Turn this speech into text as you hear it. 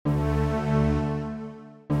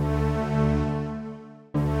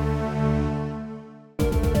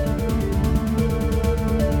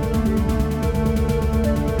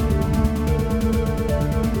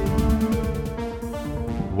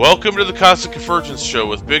Welcome to the Cosmic Convergence Show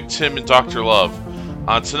with Big Tim and Dr. Love.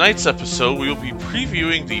 On tonight's episode, we will be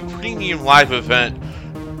previewing the premium live event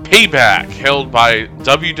Payback, held by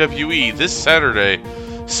WWE this Saturday,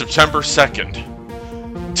 September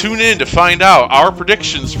 2nd. Tune in to find out our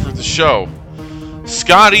predictions for the show.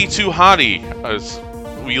 Scotty Too Hottie, as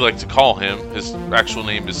we like to call him, his actual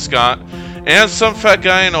name is Scott, and some fat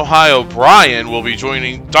guy in Ohio, Brian, will be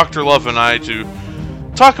joining Dr. Love and I to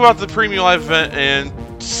talk about the premium live event and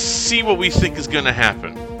see what we think is going to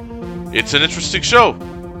happen. It's an interesting show.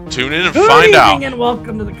 Tune in and find out. Good evening and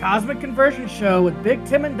welcome to the Cosmic Conversion Show with Big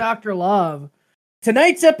Tim and Dr. Love.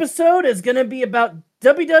 Tonight's episode is going to be about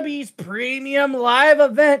WWE's premium live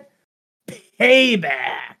event,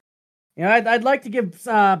 Payback. You know, I'd like to give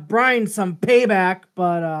Brian some payback,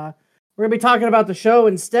 but we're going to be talking about the show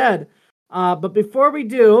instead. But before we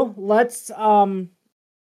do, let's go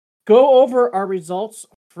over our results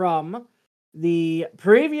from the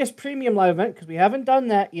previous premium live event, because we haven't done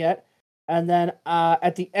that yet. And then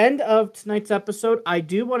at the end of tonight's episode, I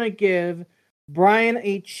do want to give Brian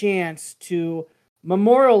a chance to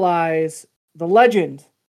memorialize the legend,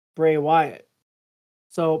 Bray Wyatt.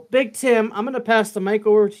 So, Big Tim, I'm going to pass the mic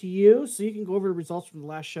over to you so you can go over the results from the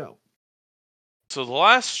last show. So the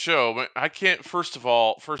last show, I can't, first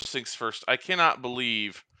things first, I cannot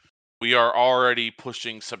believe we are already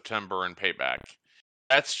pushing September and Payback.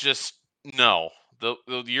 That's just, no. The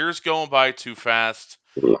year's going by too fast.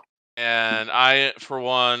 And I, for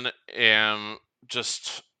one, am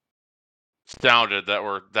just astounded that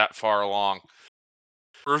we're that far along.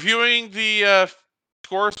 Reviewing the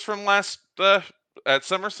scores from last at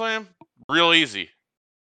SummerSlam, real easy.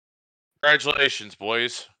 Congratulations,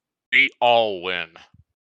 boys. We all win.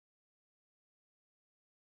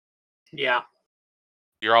 Yeah.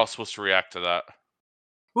 You're all supposed to react to that.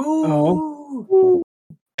 Ooh.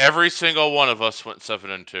 Every single one of us went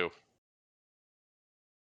 7-2.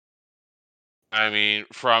 I mean,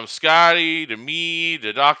 from Scotty to me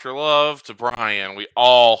to Dr. Love to Brian, we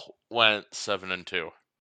all went 7-2.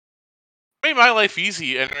 Made my life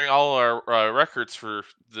easy entering all our records for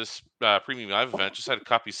this premium live event. Just had to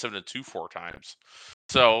copy 7-2 4 times.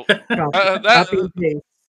 So that's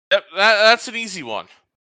an easy one.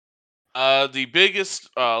 The biggest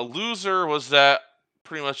loser was that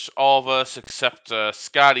pretty much all of us except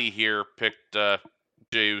Scotty here picked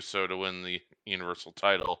Jey Uso to win the Universal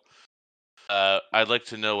title. I'd like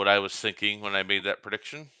to know what I was thinking when I made that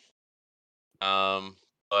prediction.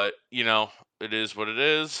 But, you know, it is what it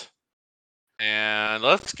is. And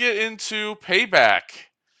let's get into Payback.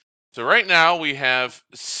 So right now we have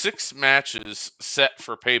 6 matches set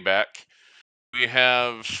for Payback. We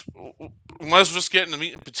have... Might as well just get into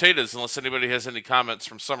meat and potatoes unless anybody has any comments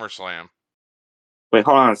from SummerSlam. Wait,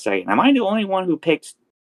 hold on a second. Am I the only one who picked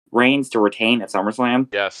Reigns to retain at SummerSlam?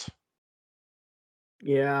 Yes.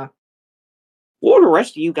 Yeah. What were the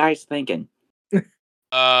rest of you guys thinking?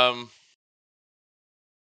 I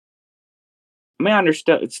mean, I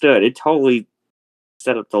understood. It totally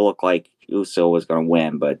set up to look like Uso was going to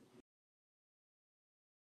win, but...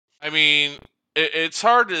 I mean, it's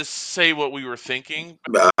hard to say what we were thinking,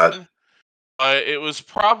 but it was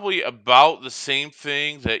probably about the same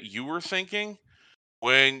thing that you were thinking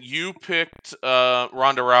when you picked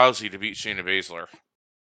Ronda Rousey to beat Shayna Baszler.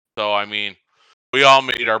 So, I mean, we all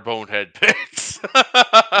made our bonehead picks.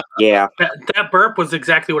 Yeah. That burp was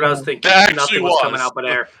exactly what I was thinking. That Nothing was coming out but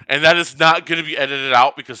air. And that is not going to be edited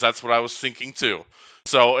out because that's what I was thinking too.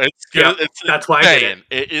 So that's why staying. I did it.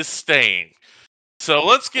 It is staying. So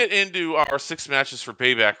let's get into our 6 matches for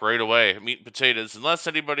Payback right away. Meat and potatoes, unless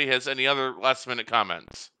anybody has any other last minute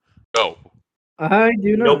comments. Go. I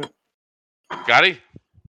do not. Nope. Gotti?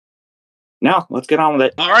 No, let's get on with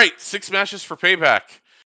it. All right, 6 matches for Payback.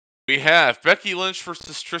 We have Becky Lynch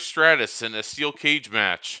versus Trish Stratus in a steel cage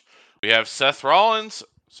match. We have Seth Rollins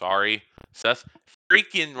against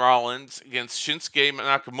Shinsuke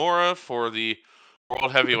Nakamura for the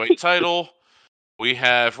World Heavyweight title. We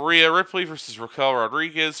have Rhea Ripley versus Raquel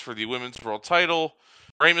Rodriguez for the Women's World title.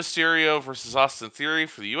 Rey Mysterio versus Austin Theory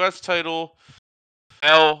for the U.S. title.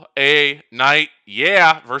 L.A. Knight,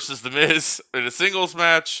 versus The Miz in a singles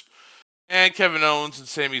match. And Kevin Owens and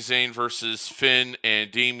Sami Zayn versus Finn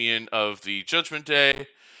and Damien of the Judgment Day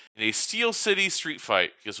in a Steel City street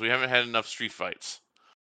fight, because we haven't had enough street fights.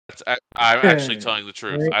 I'm actually telling the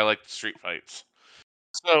truth. I like the street fights.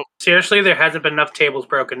 So seriously, there hasn't been enough tables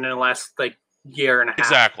broken in the last year and a half.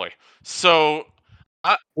 Exactly. So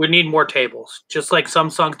we need more tables. Just like some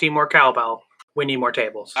songs need more cowbell, we need more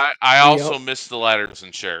tables. I also miss the ladders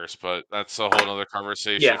and chairs, but that's a whole other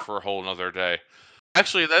conversation for a whole other day.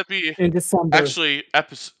 Actually, that'd be in December. Actually,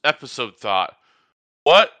 episode thought.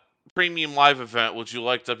 What premium live event would you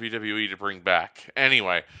like WWE to bring back?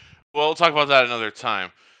 Anyway, we'll talk about that another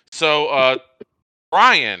time. So,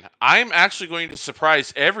 Brian, I'm actually going to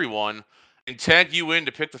surprise everyone and tag you in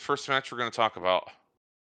to pick the first match we're going to talk about.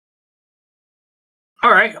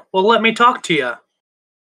 All right. Well, let me talk to you.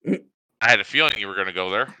 I had a feeling you were going to go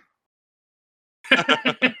there.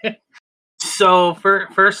 So for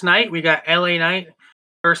first night, we got LA Knight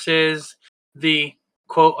versus the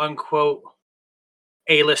quote unquote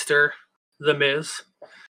A-lister, The Miz.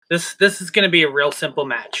 This is going to be a real simple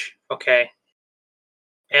match. Okay.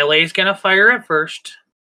 LA's going to fire at first.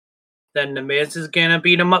 Then The Miz is going to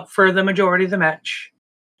beat him up for the majority of the match.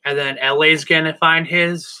 And then LA's going to find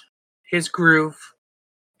his groove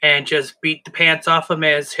and just beat the pants off of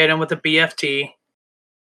Miz, hit him with a BFT.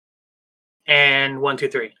 And 1, 2,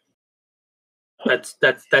 3. That's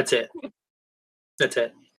it. That's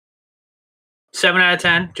it. 7 out of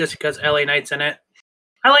 10, just because LA Knight's in it.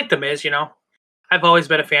 I like The Miz, I've always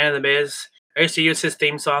been a fan of The Miz. I used to use his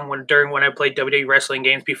theme song when I played WWE wrestling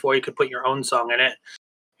games before you could put your own song in it.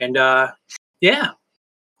 And yeah.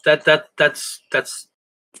 That's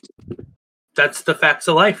the facts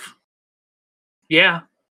of life. Yeah.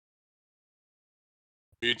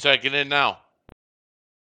 You tagging in now?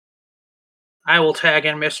 I will tag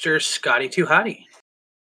in Mr. Scotty Too Hottie.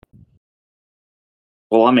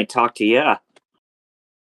 Well, let me talk to you.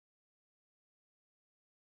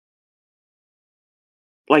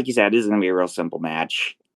 Like you said, this is going to be a real simple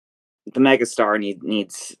match. The megastar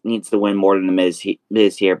needs to win more than the Miz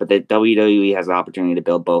here, but the WWE has the opportunity to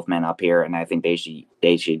build both men up here, and I think they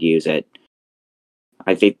should use it.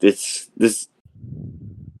 I think this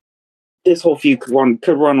whole feud could run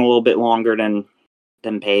a little bit longer than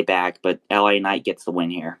Payback, but LA Knight gets the win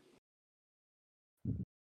here.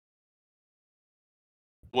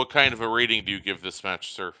 What kind of a rating do you give this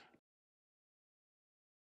match, sir?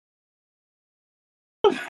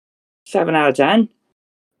 7 out of 10.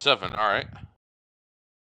 7, all right.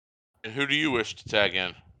 And who do you wish to tag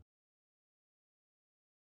in?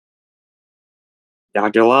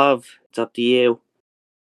 Dr. Love, it's up to you.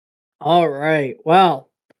 All right. Well,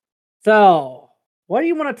 so what do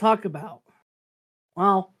you want to talk about?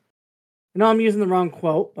 Well, I'm using the wrong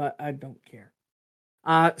quote, but I don't care.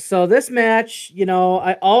 So this match,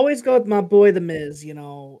 I always go with my boy The Miz,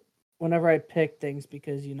 whenever I pick things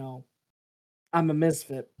because, I'm a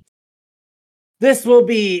misfit. This will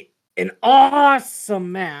be an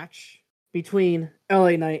awesome match between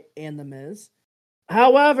LA Knight and The Miz.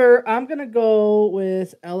 However, I'm going to go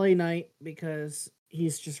with LA Knight because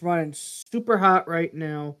he's just running super hot right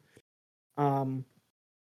now.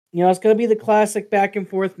 It's going to be the classic back and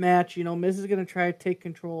forth match. Miz is going to try to take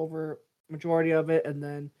control over majority of it, and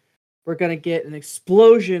then we're going to get an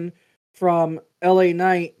explosion from LA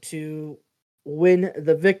Knight to win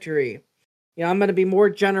the victory. I'm going to be more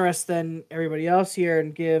generous than everybody else here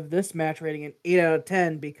and give this match rating an 8 out of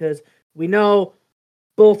 10 because we know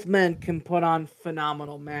both men can put on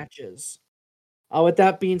phenomenal matches. With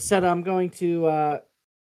that being said, I'm going to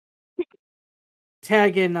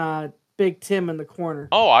tag in Big Tim in the corner.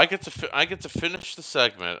 Oh, I get to finish the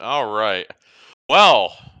segment. All right.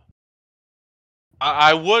 Well,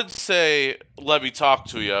 I would say let me talk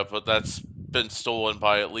to you, but that's been stolen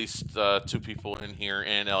by at least 2 people in here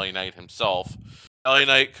and LA Knight himself. LA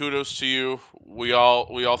Knight, kudos to you. We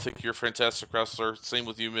all think you're a fantastic wrestler. Same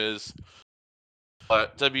with you, Miz.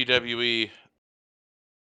 But WWE,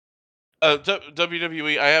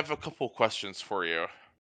 I have a couple questions for you.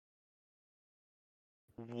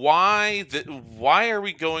 Why are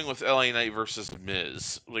we going with LA Knight versus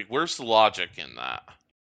Miz? Like, where's the logic in that?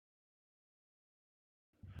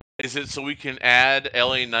 Is it so we can add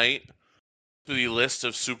LA Knight to the list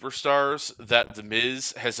of superstars that The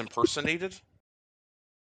Miz has impersonated?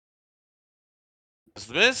 Because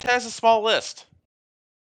The Miz has a small list.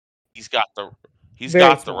 He's got The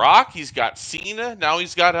Rock, he's got Cena, now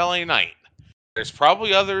he's got LA Knight. There's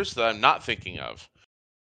probably others that I'm not thinking of.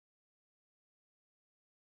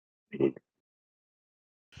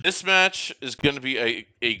 This match is going to be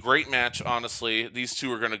a great match, honestly. These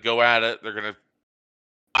two are going to go at it.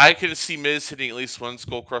 I can see Miz hitting at least one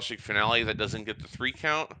skull-crushing finale that doesn't get the 3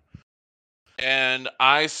 count. And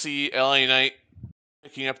I see LA Knight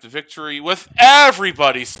picking up the victory with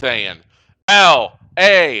everybody saying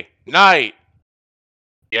L.A. Knight.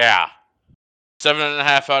 Yeah.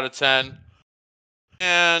 7.5 out of 10.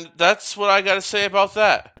 And that's what I got to say about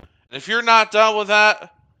that. And if you're not done with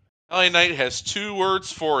that, LA Knight has 2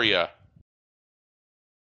 words for you.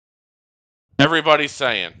 Everybody's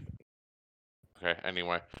saying. Okay,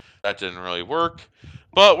 anyway, that didn't really work.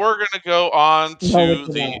 But we're going to go on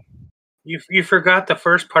to You forgot the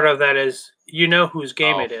first part of that is you know whose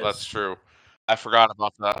game it is. That's true. I forgot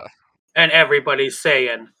about that. And everybody's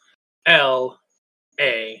saying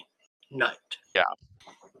L.A. Knight. Yeah.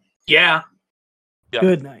 Yeah.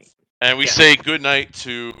 Good night. And we Yeah. say good night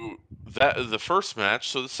to the first match.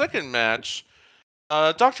 So the second match,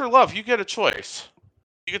 Dr. Love, you get a choice.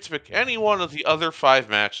 You get to pick any one of the other 5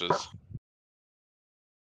 matches.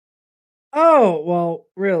 Oh, well,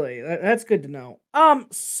 really? That's good to know.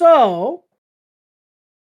 So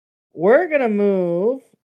we're gonna move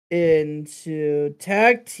into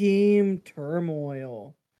tag team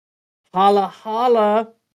turmoil. Holla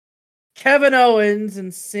holla, Kevin Owens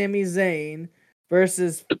and Sami Zayn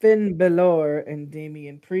versus Finn Balor and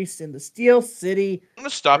Damian Priest in the Steel City. I'm going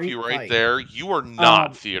to stop Street you right fight. there. You are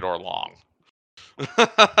not Theodore Long.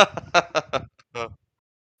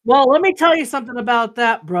 Well, let me tell you something about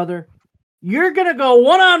that, brother. You're gonna go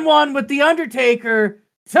one-on-one with The Undertaker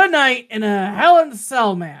tonight in a Hell in a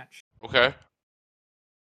Cell match. Okay.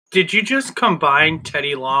 Did you just combine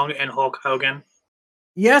Teddy Long and Hulk Hogan?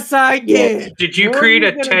 Yes, I did. Did you What are create you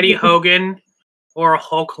a gonna Teddy do? Hogan or a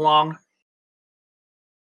Hulk Long?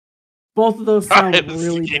 Both of those I sound had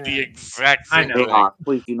really the bad. exact I same know. thing.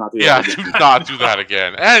 Please do not do Yeah, that. do not do that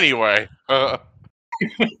again. Anyway. I'm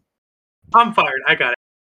fired. I got it.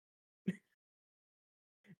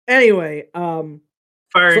 Anyway, Firing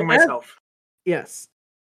myself. Yes.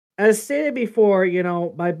 As stated before,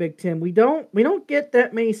 by Big Tim, we don't get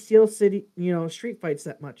that many Steel City, street fights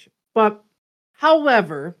that much. But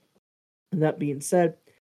however, that being said,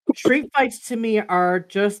 street fights to me are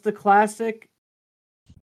just the classic.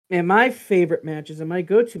 And my favorite matches and my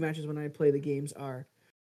go-to matches when I play the games are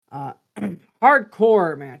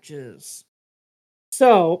hardcore matches.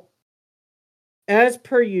 So, as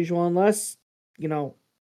per usual, unless,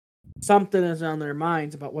 something is on their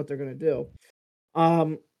minds about what they're going to do,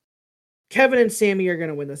 Kevin and Sami are going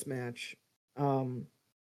to win this match. And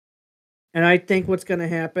I think what's going to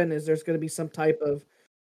happen is there's going to be some type of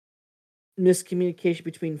miscommunication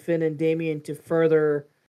between Finn and Damian to further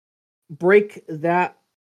break that,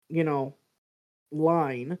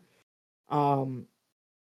 line.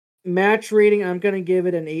 Match rating, I'm going to give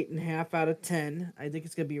it an 8.5 out of 10. I think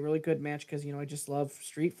it's going to be a really good match because, I just love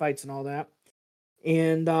street fights and all that.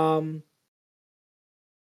 And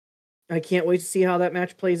I can't wait to see how that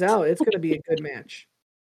match plays out. It's going to be a good match.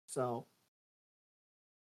 So,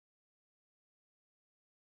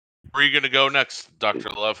 Where are you going to go next, Dr.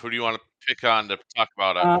 Love? Who do you want to pick on to talk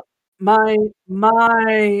about it? I'm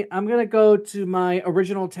going to go to my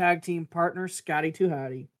original tag team partner, Scotty Too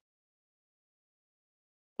Hotty.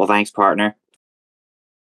 Well, thanks, partner.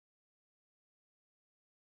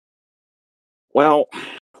 Well,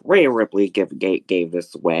 Rhea Ripley gave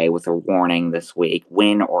this away with a warning this week: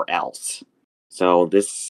 win or else. So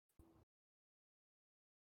this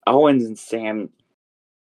Owens and Sami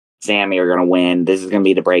are going to win. This is going to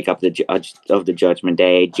be the breakup of the Judgment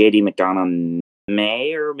Day. JD McDonough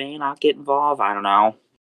may or may not get involved. I don't know.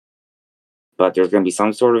 But there's going to be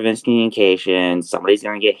some sort of miscommunication. Somebody's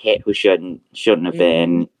going to get hit who shouldn't have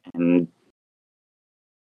been. And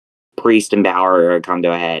Priest and Balor are going to come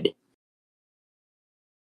to a head.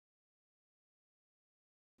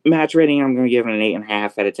 Match rating, I'm going to give it an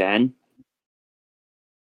 8.5 out of 10.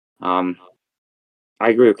 I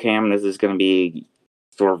agree with Cam. This is going to be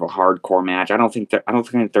sort of a hardcore match. I don't think they're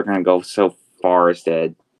going to go so far as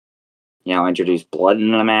to, introduce blood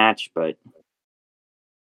into the match, but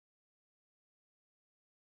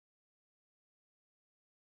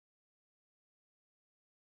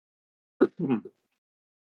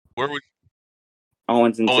Where would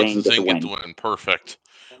Owens and Zayn get the win? Perfect.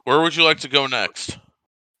 Where would you like to go next?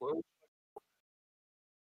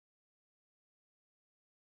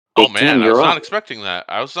 Oh man, I was not expecting that.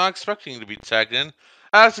 I was not expecting to be tagged in.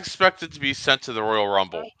 I was expected to be sent to the Royal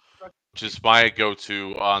Rumble, which is my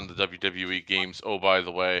go-to on the WWE games. Oh, by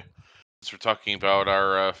the way, since we're talking about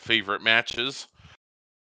our favorite matches,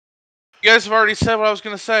 you guys have already said what I was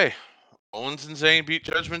going to say. Owens and Zayn beat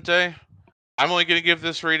Judgment Day. I'm only going to give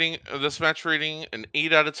this match rating, an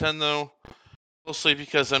 8 out of 10, though. Mostly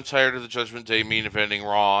because I'm tired of the Judgment Day main eventing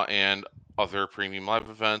Raw and other premium live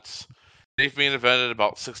events. They've main evented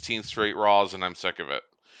about 16 straight Raws, and I'm sick of it.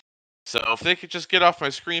 So if they could just get off my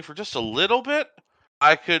screen for just a little bit,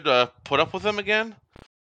 I could put up with them again.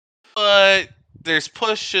 But there's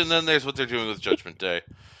push, and then there's what they're doing with Judgment Day.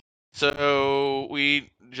 So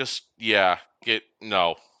we just,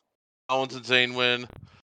 no. Owens and Zayn win.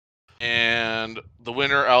 And the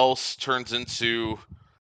winner else turns into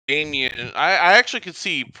Damian. I actually could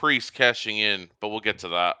see Priest cashing in, but we'll get to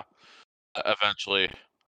that eventually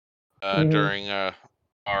during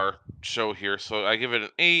our show here. So I give it an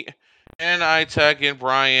 8, and I tag in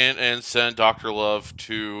Bryan and send Dr. Love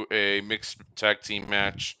to a mixed tag team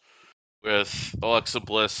match with Alexa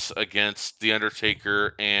Bliss against The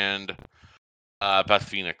Undertaker and Beth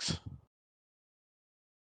Phoenix.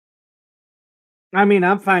 I mean,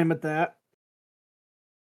 I'm fine with that.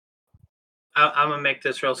 I'm gonna make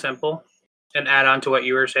this real simple and add on to what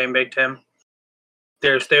you were saying, Big Tim.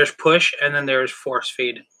 There's push and then there's force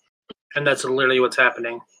feed, and that's literally what's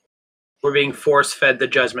happening. We're being force fed the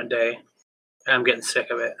Judgment Day, and I'm getting sick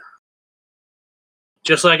of it.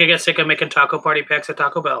 Just like I get sick of making taco party packs at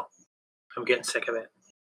Taco Bell, I'm getting sick of it.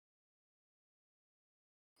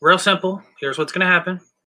 Real simple. Here's what's gonna happen.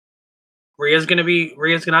 Rhea's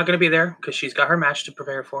not gonna be there because she's got her match to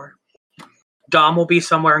prepare for. Dom will be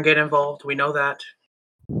somewhere and get involved. We know that.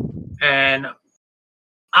 And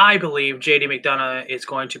I believe JD McDonough is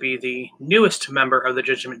going to be the newest member of the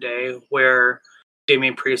Judgment Day, where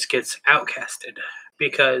Damian Priest gets outcasted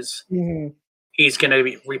because he's going to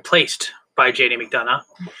be replaced by JD McDonough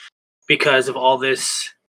because of all this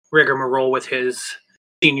rigmarole with his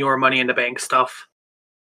senior Money in the Bank stuff.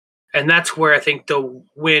 And that's where I think the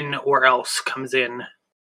win or else comes in.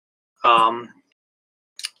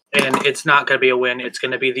 And it's not going to be a win. It's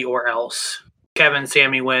going to be the or else. Kevin,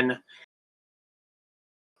 Sammy win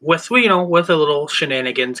with a little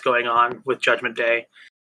shenanigans going on with Judgment Day.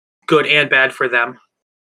 Good and bad for them.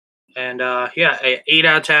 And 8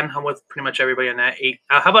 out of 10. I'm with pretty much everybody on that. 8.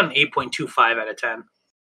 How about an 8.25 out of 10?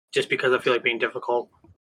 Just because I feel like being difficult.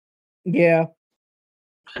 Yeah.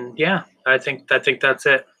 And yeah, I think that's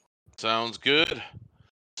it. Sounds good.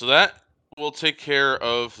 So that will take care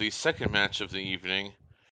of the second match of the evening.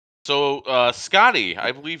 So, Scotty,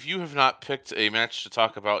 I believe you have not picked a match to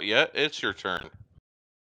talk about yet. It's your turn.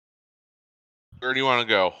 Where do you want to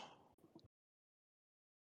go?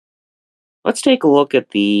 Let's take a look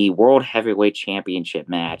at the World Heavyweight Championship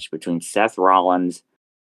match between Seth Rollins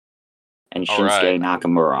and Shinsuke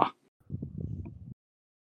Nakamura.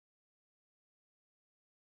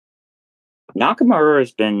 Nakamura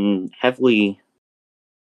has been heavily...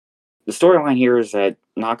 The storyline here is that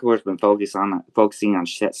Nakamura's been focusing on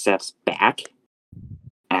Seth's back.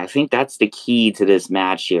 And I think that's the key to this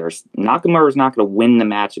match here. Nakamura's not going to win the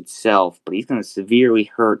match itself, but he's going to severely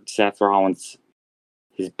hurt Seth Rollins'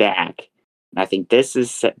 his back. And I think this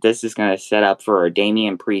is going to set up for a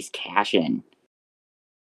Damian Priest cash-in.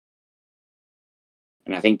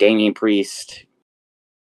 And I think Damian Priest,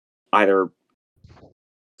 either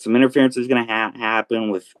some interference is going to happen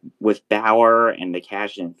with Balor and the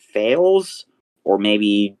cash-in fails, or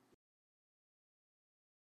maybe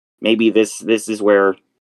this is where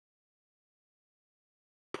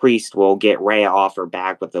Priest will get Rhea off her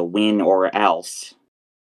back with a win or else.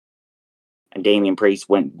 And Damian Priest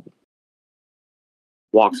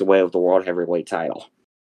walks away with the World Heavyweight title.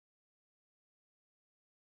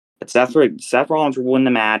 But Seth Rollins will win the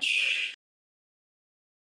match.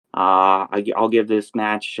 I'll give this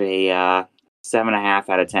match a 7.5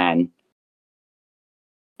 out of 10.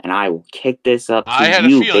 And I will kick this up to you, Big Tim. I had a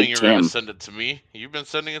feeling you were going to send it to me. You've been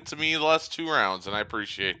sending it to me the last 2 rounds, and I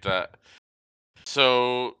appreciate that.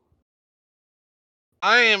 So,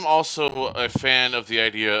 I am also a fan of the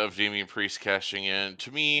idea of Damian Priest cashing in.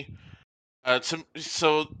 To me,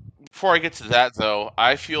 so before I get to that, though,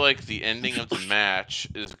 I feel like the ending of the match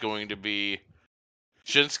is going to be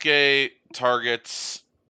Shinsuke targets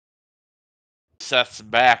Seth's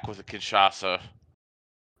back with a Kinshasa.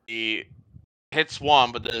 He hits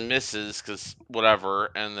one, but then misses because whatever,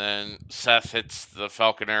 and then Seth hits the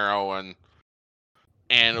Falcon Arrow and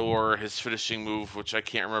or his finishing move, which I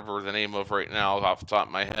can't remember the name of right now off the top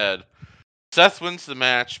of my head. Seth wins the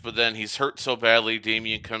match, but then he's hurt so badly,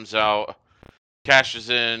 Damian comes out, cashes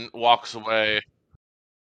in, walks away.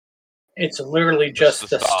 It's literally just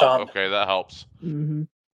the stomp. Okay, that helps. Mm-hmm.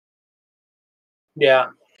 Yeah.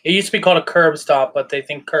 It used to be called a curb stomp, but they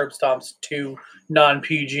think curb stomp's too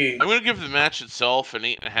non-PG. I'm going to give the match itself an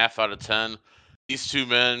 8.5 out of 10. These two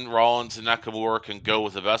men, Rollins and Nakamura, can go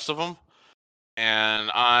with the best of them. And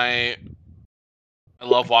I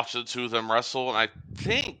love watching the two of them wrestle, and I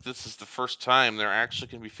think this is the first time they're actually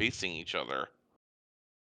going to be facing each other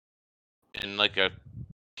in like a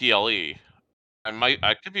PLE.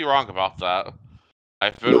 I could be wrong about that.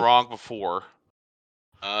 I've been wrong before.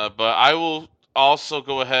 But I will also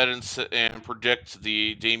go ahead and predict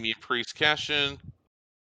the Damian Priest cash-in.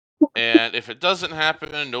 And if it doesn't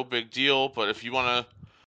happen, no big deal. But if you want to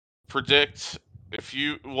predict,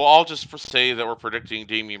 I'll just say that we're predicting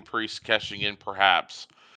Damian Priest cashing in, perhaps.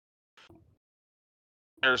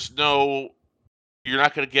 You're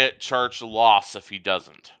not going to get charged a loss if he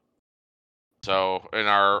doesn't. So in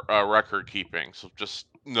our record keeping, so just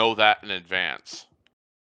know that in advance.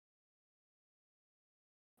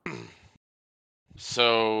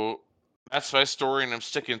 So that's my story, and I'm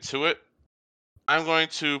sticking to it. I'm going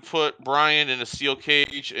to put Bryan in a steel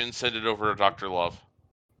cage and send it over to Dr. Love.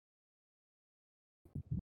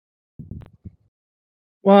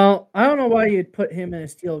 Well, I don't know why you'd put him in a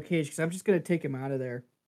steel cage, because I'm just going to take him out of there.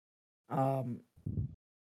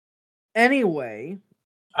 Anyway.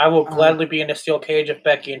 I will gladly be in a steel cage if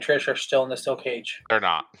Becky and Trish are still in the steel cage. They're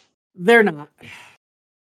not. They're not.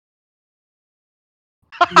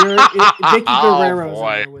 Vicky Guerrero's in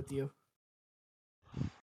there with you.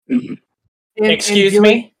 Excuse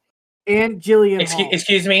me? And Jillian Hall.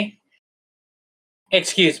 Excuse me?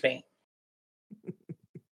 Excuse me.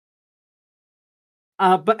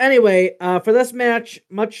 But anyway, for this match,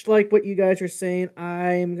 much like what you guys are saying,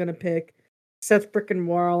 I'm going to pick Seth frickin'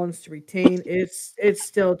 Rollins to retain. It's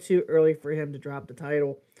still too early for him to drop the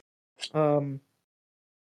title.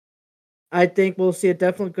 I think we'll see a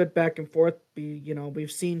definitely good back and forth.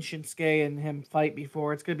 We've seen Shinsuke and him fight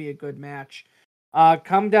before. It's going to be a good match.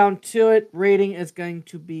 Come down to it, rating is going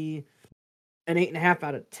to be an 8.5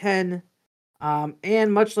 out of 10.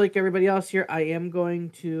 And much like everybody else here, I am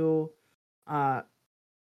going to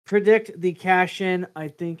predict the cash-in. I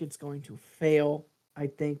think it's going to fail. I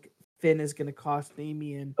think Finn is going to cost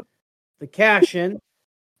Damian the cash-in,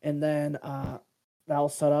 and then that'll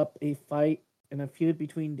set up a fight and a feud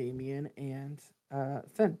between Damian and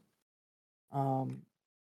Finn.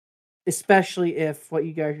 Especially if what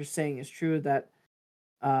you guys are saying is true, that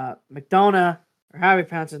McDonough, or however you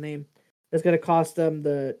pronounce his name, is going to cost them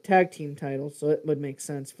the tag team title, so it would make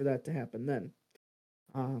sense for that to happen then.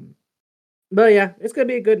 But yeah, it's going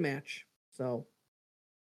to be a good match. So,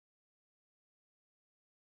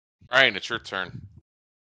 Ryan, it's your turn.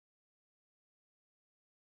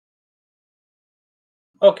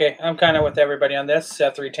 Okay, I'm kind of with everybody on this.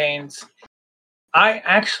 Seth retains. I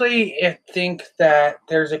actually think that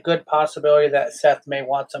there's a good possibility that Seth may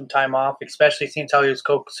want some time off, especially since how he was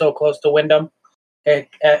so close to Windham,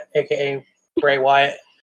 aka Bray Wyatt.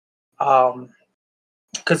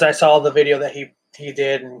 Because I saw the video that he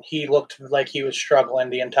did, and he looked like he was struggling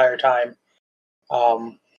the entire time.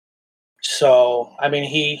 So I mean,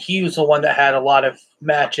 he was the one that had a lot of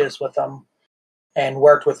matches with them and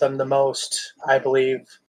worked with them the most, I believe,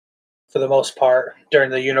 for the most part,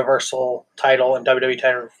 during the Universal title and WWE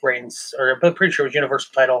title reigns, or I'm pretty sure it was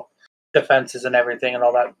Universal title defenses and everything and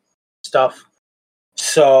all that stuff.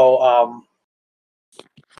 So,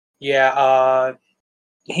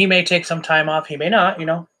 he may take some time off. He may not,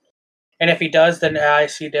 And if he does, then I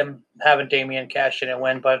see them having Damian cash in and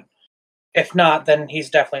win. But if not, then he's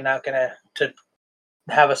definitely not going to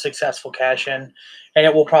have a successful cash in. And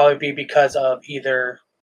it will probably be because of either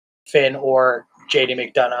Finn or JD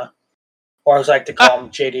McDonough. Or as I like to call him,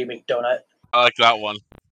 JD McDonut. I like that one.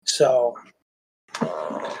 So,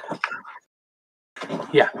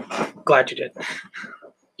 yeah, glad you did.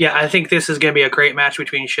 Yeah, I think this is going to be a great match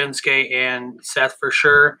between Shinsuke and Seth for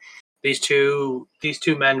sure. These two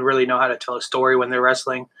men really know how to tell a story when they're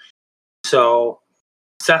wrestling. So,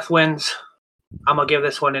 Seth wins. I'm going to give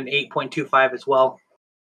this one an 8.25 as well.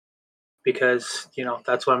 Because,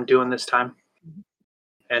 that's what I'm doing this time.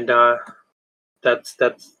 And that's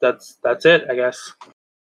it, I guess.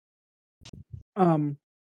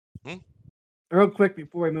 Real quick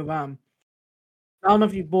before we move on, I don't know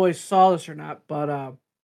if you boys saw this or not, but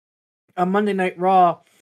on Monday Night Raw,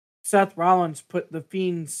 Seth Rollins put the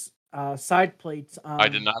Fiend's side plates on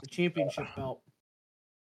the championship belt.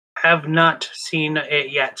 Have not seen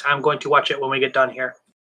it yet. I'm going to watch it when we get done here.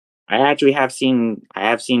 I actually have seen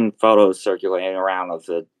photos circulating around of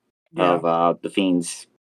the Fiend's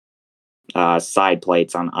side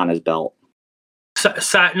plates on his belt.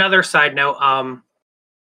 Another side note,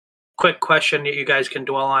 quick question that you guys can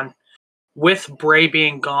dwell on. With Bray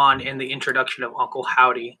being gone in the introduction of Uncle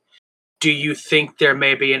Howdy, do you think there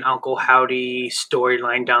may be an Uncle Howdy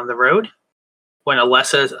storyline down the road when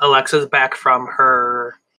Alexa's back from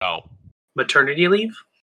her maternity leave?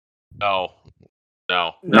 No.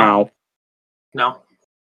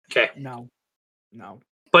 Okay. No.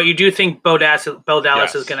 But you do think Bo Dallas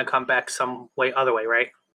is going to come back some other way, right?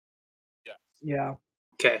 Yeah.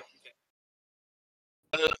 Okay.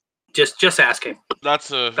 Just asking.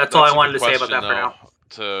 That's all I wanted to say about that for now.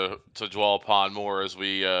 To dwell upon more as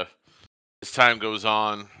we as time goes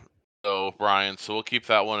on, Brian. So we'll keep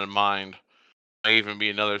that one in mind. May even be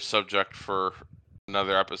another subject for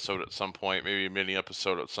another episode at some point, maybe a mini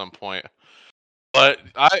episode at some point. But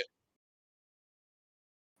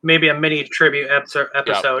maybe a mini tribute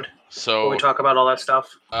episode. So When we talk about all that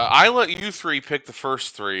stuff. I let you three pick the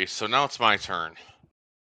first three, so now it's my turn.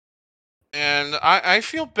 And I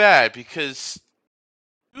feel bad because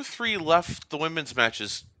you three left the women's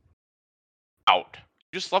matches out.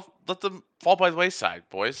 You just let them fall by the wayside,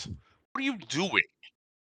 boys. What are you doing?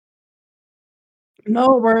 No,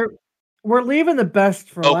 we're leaving the best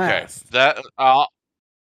for Okay, last.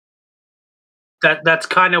 That's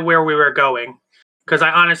kind of where we were going. Because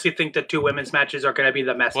I honestly think the 2 women's matches are going to be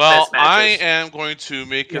the best well, matches. I am going to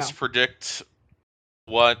make us predict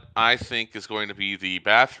what I think is going to be the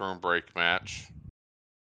bathroom break match.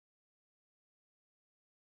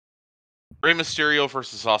 Rey Mysterio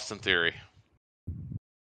versus Austin Theory.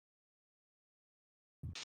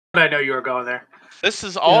 I know you were going there. This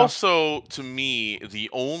is also, to me, the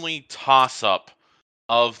only toss-up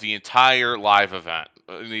of the entire live event,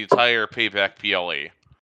 the entire Payback PLE.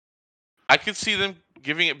 I could see them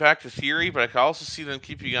giving it back to Theory, but I could also see them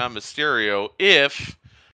keeping on Mysterio if,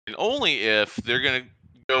 and only if, they're going to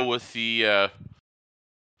go with the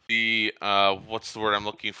what's the word I'm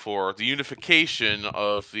looking for? The unification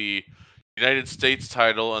of the United States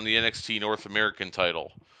title and the NXT North American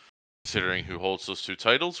title. Considering who holds those 2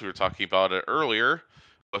 titles, we were talking about it earlier,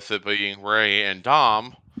 with it being Ray and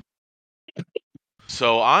Dom.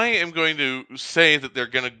 So I am going to say that they're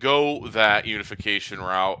going to go that unification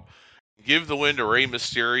route, give the win to Rey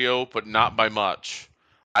Mysterio, but not by much.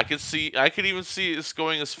 I could even see this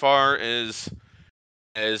going as far as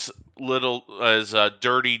little as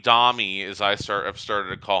Dirty Dommy, as I've started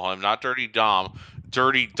to call him, not Dirty Dom,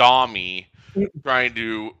 Dirty Dommy, trying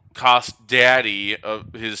to cost Daddy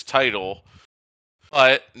of his title.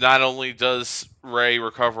 But not only does Ray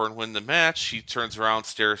recover and win the match, he turns around,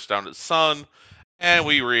 stares down at Son, and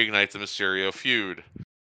we reignite the Mysterio feud.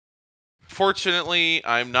 Fortunately,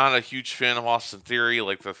 I'm not a huge fan of Austin Theory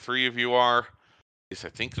like the 3 of you are. At least I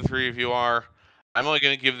think the 3 of you are. I'm only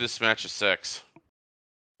going to give this match a 6.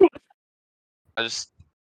 I just...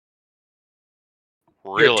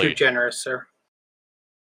 Really? You're too generous, sir.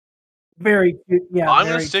 Very, yeah. I'm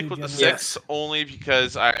going to stick with the 6 only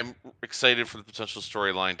because I'm excited for the potential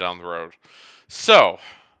storyline down the road. So,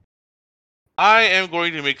 I am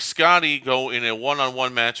going to make Scotty go in a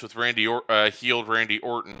one-on-one match with healed up Randy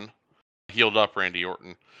Orton.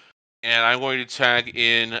 And I'm going to tag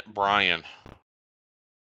in Bryan.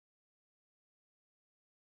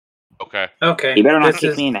 Okay. Okay. You better not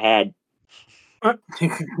kick me in the head.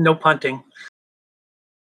 No punting.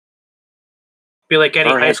 Be like any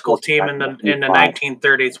high school team in the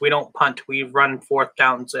 1930s. We don't punt. We run 4th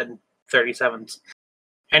downs and 37s.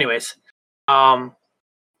 Anyways,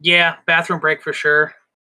 yeah, bathroom break for sure.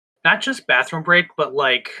 Not just bathroom break, but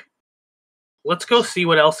like, let's go see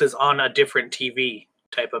what else is on a different TV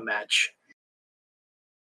type of match.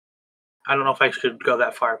 I don't know if I should go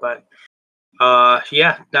that far, but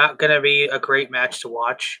yeah, not gonna be a great match to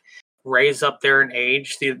watch. Ray's up there in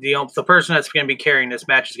age. The person that's going to be carrying this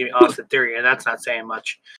match is going to be Austin Theory, and that's not saying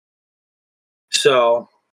much. So,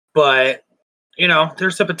 but, you know,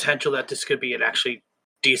 there's the potential that this could be an actually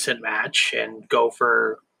decent match and go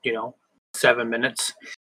for, 7 minutes.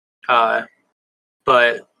 But,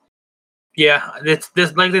 yeah, this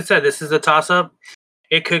like I said, this is a toss-up.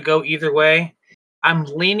 It could go either way. I'm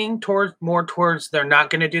leaning more towards they're not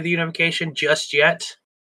going to do the unification just yet.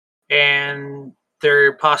 And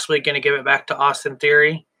they're possibly going to give it back to Austin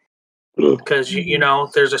Theory because,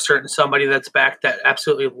 there's a certain somebody that's back that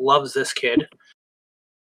absolutely loves this kid.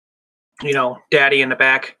 Daddy in the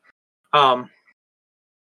back.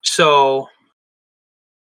 So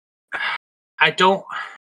I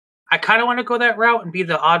kind of want to go that route and be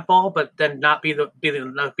the oddball, but then not be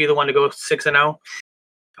the one to go 6-0.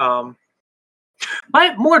 My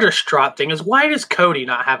more distraught thing is, why does Cody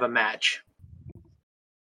not have a match?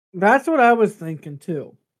 That's what I was thinking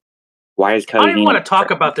too. Why is Cody? I don't want to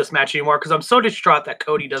talk about this match anymore because I'm so distraught that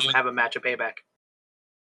Cody doesn't have a match at Payback.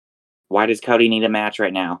 Why does Cody need a match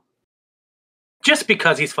right now? Just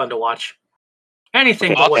because he's fun to watch.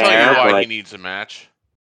 Anything I'll but tell you why but he needs a match.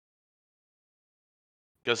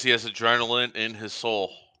 Because he has adrenaline in his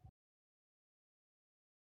soul.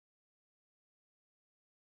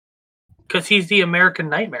 Because he's the American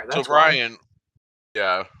Nightmare. That's so Bryan,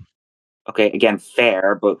 yeah. Okay, again,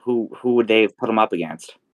 fair, but who would they have put him up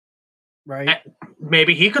against? Right.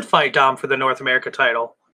 Maybe he could fight Dom for the North America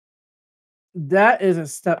title. That is a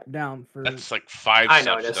step down for. That's like 5 I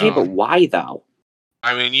know steps it is. down. Yeah, but why though?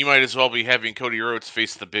 I mean, you might as well be having Cody Rhodes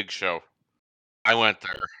face the Big Show. I went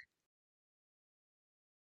there.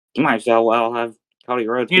 You might as well have Cody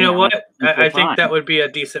Rhodes. You know what? I think that would be a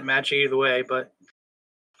decent match either way. But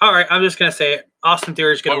all right, I'm just gonna say it. Austin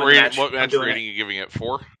Theory is gonna win the match. What match rating are you giving it?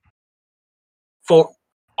 4? 4.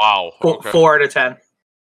 Wow. Okay. 4 out of 10.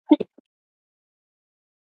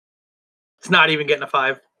 It's not even getting a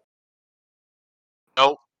 5.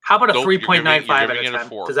 Nope. How about a Nope, 3.95 you're out giving of it a 10?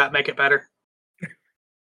 4. Does that make it better?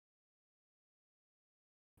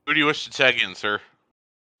 Who do you wish to tag in, sir?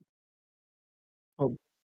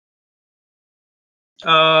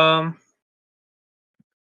 I'm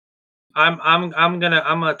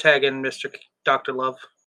gonna tag in Mr. Dr. Love.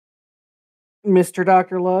 Mr.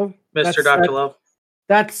 Dr. Love? Mr. Dr. Love.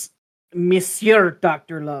 That's Monsieur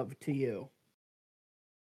Dr. Love to you.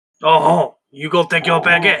 Oh, you go take your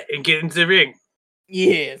baguette and get into the ring.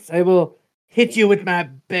 Yes, I will hit you with my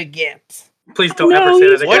baguette. Please don't ever say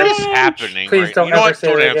that again. What is happening? Please right? don't You know ever what? say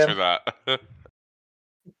Don't that answer again. that.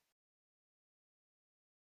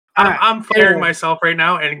 I'm firing myself right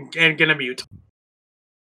now and gonna mute.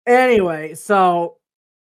 Anyway, so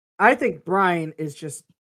I think Bryan is just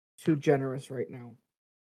too generous right now.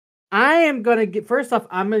 I am gonna give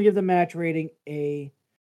the match rating a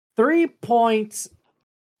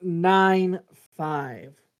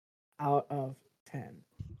 3.95 out of 10.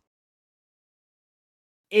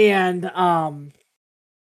 And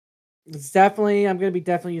it's definitely I'm gonna be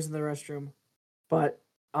definitely using the restroom, but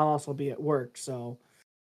I'll also be at work, so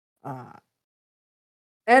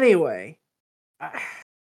anyway,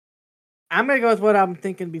 I'm gonna go with what I'm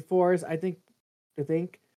thinking before. Is I think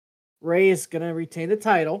Ray is gonna retain the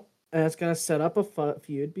title, and it's gonna set up a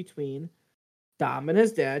feud between Dom and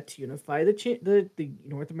his dad to unify the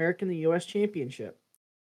North American and the U.S. Championship.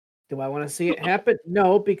 Do I want to see it happen?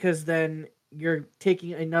 No, because then you're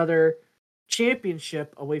taking another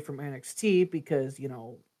championship away from NXT because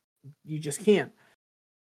you just can't.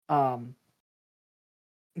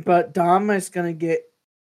 But Dom is gonna get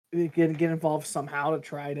involved somehow to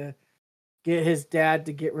try to get his dad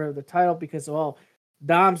to get rid of the title because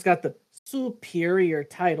Dom's got the superior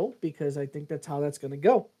title because I think that's how that's gonna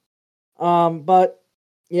go. But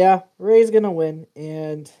yeah, Ray's gonna win,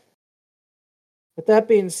 and with that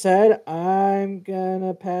being said, I'm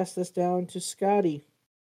gonna pass this down to Scotty.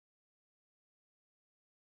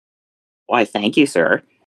 Why, thank you, sir.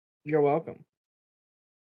 You're welcome.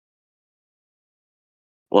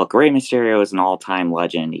 Look, Rey Mysterio is an all-time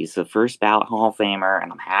legend. He's the first ballot Hall of Famer,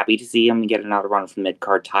 and I'm happy to see him get another run for the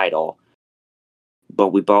mid-card title. But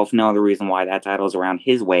we both know the reason why that title is around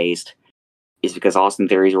his waist is because Austin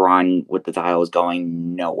Theory's run with the title is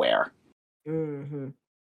going nowhere. Mm-hmm.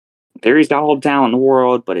 Theory's got all the talent in the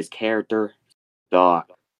world, but his character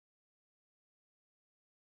sucks.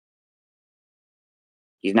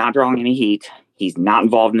 He's not drawing any heat. He's not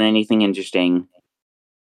involved in anything interesting.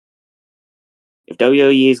 If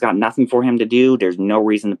WWE's got nothing for him to do, there's no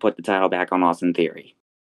reason to put the title back on Austin Theory.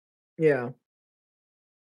 Yeah.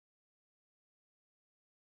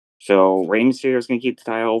 So Rey Mysterio's going to keep the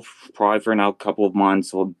title probably for another couple of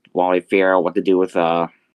months while they figure out what to do with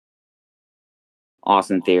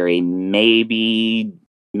Austin Theory. Maybe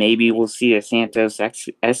we'll see a Santos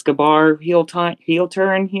Escobar heel turn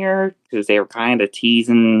here because they were kind of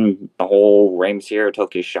teasing the whole Rey Mysterio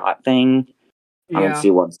took his shot thing. Yeah. I don't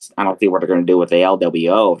see what they're going to do with the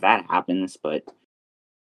LWO if that happens. But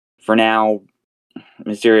for now,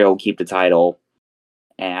 Mysterio will keep the title,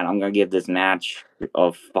 and I'm going to give this match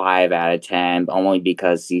a 5 out of 10, only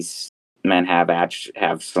because these men have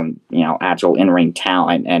some actual in-ring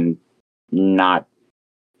talent, and not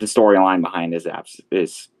the storyline behind his apps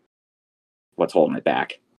is what's holding it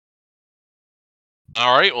back.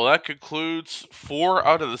 All right, well, that concludes 4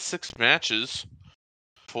 out of the 6 matches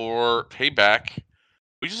for Payback.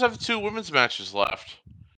 We just have 2 women's matches left.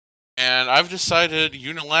 And I've decided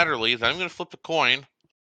unilaterally that I'm going to flip a coin.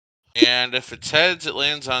 And if it's heads, it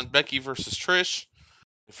lands on Becky versus Trish.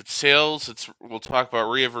 If it's tails, we'll talk about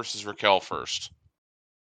Rhea versus Raquel first.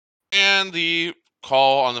 And the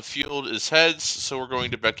call on the field is heads, so we're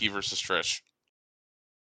going to Becky versus Trish.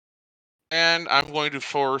 And I'm going to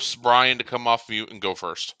force Bryan to come off mute and go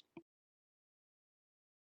first.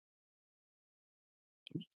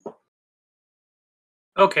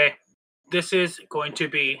 Okay, this is going to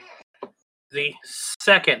be the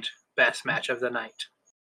second best match of the night.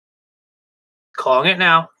 Calling it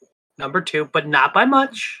now, number 2, but not by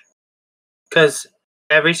much, because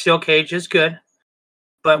every steel cage is good.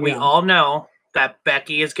 But we all know that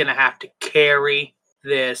Becky is going to have to carry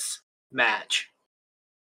this match.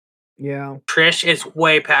 Yeah. Trish is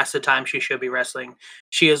way past the time she should be wrestling.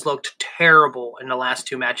 She has looked terrible in the last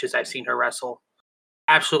 2 matches I've seen her wrestle.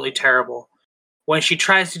 Absolutely terrible. When she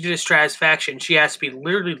tries to do the Stratisfaction, she has to be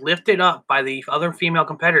literally lifted up by the other female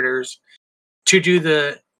competitors to do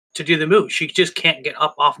the move. She just can't get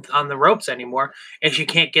up off on the ropes anymore, and she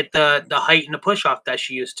can't get the height and the push off that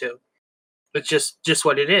she used to. It's just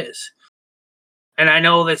what it is. And I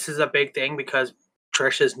know this is a big thing because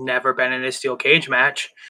Trish has never been in a steel cage match,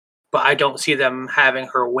 but I don't see them having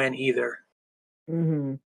her win either.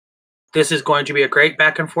 Mm-hmm. This is going to be a great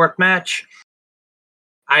back and forth match.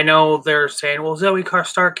 I know they're saying, well, Zoe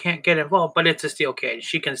Stark can't get involved, but it's a steel cage.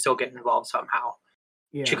 She can still get involved somehow.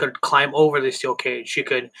 Yeah. She could climb over the steel cage. She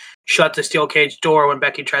could shut the steel cage door when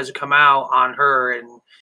Becky tries to come out on her and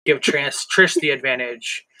give Trish the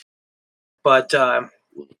advantage. But I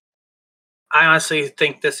honestly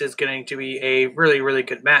think this is going to be a really, really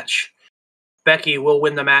good match. Becky will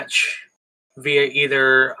win the match via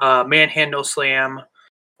either manhandle slam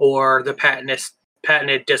or the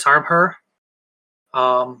patented disarm her.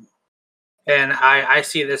 And I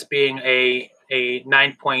see this being a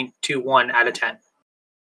 9.21 out of 10.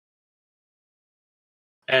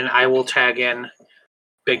 And I will tag in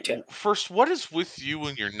Big Tim. First, what is with you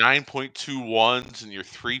and your 9.21s and your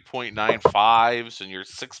 3.95s and your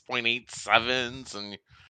 6.87s and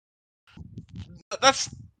that's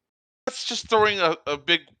just throwing a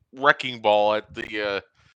big wrecking ball at the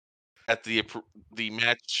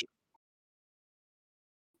match.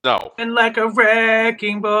 No. And like a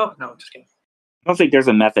wrecking ball. No, just kidding. I don't think there's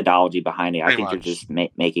a methodology behind it. I think Pretty you're much.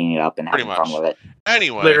 just making it up and having fun with it.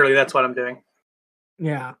 Anyway. Literally, that's what I'm doing.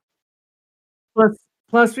 Yeah.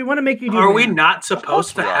 Plus, we want to make you do Are math. we not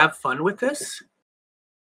supposed to have fun with this?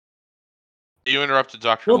 You interrupted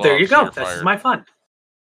Dr. Well, Love, there you go. so This is my fun.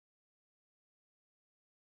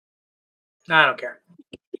 I don't care.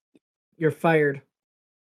 You're fired.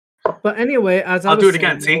 But anyway, I'll do it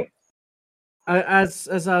again. See? As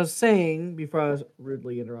I was saying before I was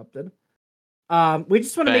rudely interrupted, we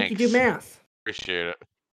just want to make you do math. Appreciate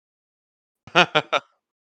it.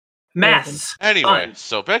 Maths. Anyway, fun.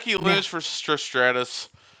 so Becky Lynch versus Trish Stratus.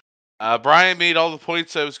 Brian made all the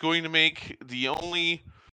points I was going to make. The only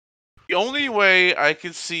way I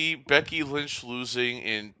could see Becky Lynch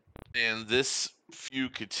losing and this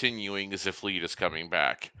feud continuing is if Lita's coming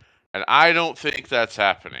back. And I don't think that's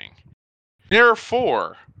happening.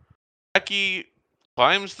 Therefore, Becky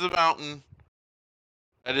climbs the mountain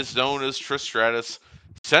that is known as Trish Stratus,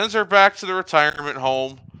 sends her back to the retirement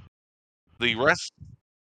home.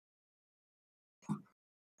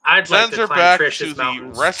 Sends her back to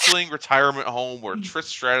the wrestling retirement home where Trish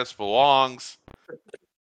Stratus belongs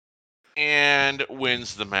and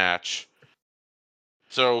wins the match.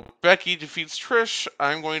 So Becky defeats Trish.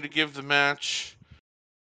 I'm going to give the match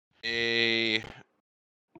a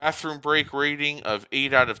bathroom break rating of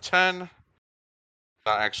 8 out of 10.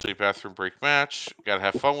 Not actually a bathroom break match. Gotta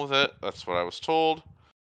have fun with it. That's what I was told.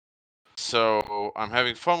 So I'm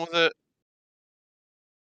having fun with it.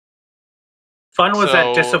 Fun was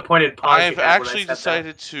that disappointed pause. I've actually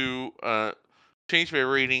decided to change my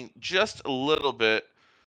rating just a little bit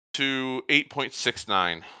to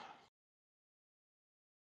 8.69.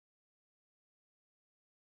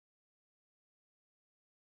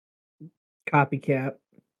 Copycat.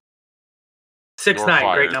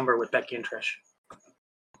 6'9", great number with Becky and Trish.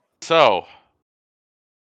 So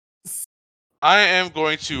I am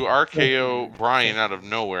going to RKO Bryan out of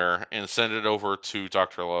nowhere and send it over to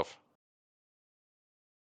Dr. Love.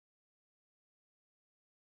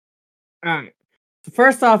 All right. So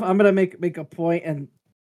first off, I'm gonna make a point, and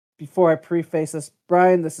before I preface this,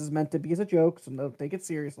 Brian, this is meant to be as a joke, so don't take it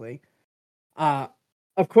seriously. Of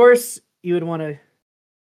course, you would want to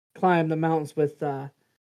climb the mountains with Trish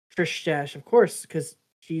Stratus, of course, because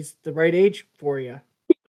she's the right age for you.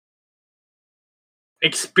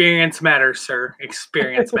 Experience matters, sir.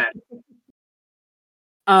 Experience matters.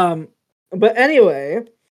 But anyway,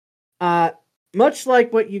 much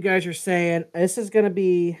like what you guys are saying, this is gonna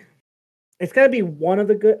be. It's gonna be one of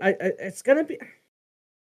the good. It's gonna be. I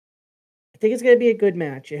think it's gonna be a good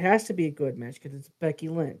match. It has to be a good match because it's Becky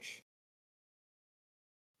Lynch.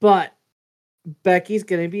 But Becky's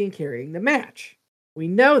gonna be carrying the match. We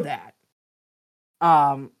know that.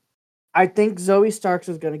 I think Zoe Starks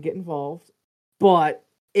is gonna get involved, but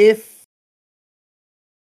if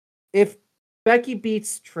Becky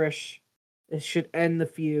beats Trish, it should end the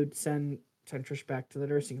feud. Send Trish back to the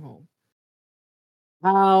nursing home.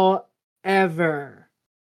 However,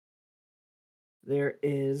 there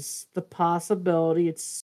is the possibility,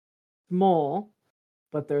 it's small,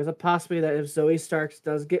 but there's a possibility that if Zoe Starks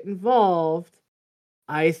does get involved,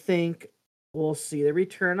 I think we'll see the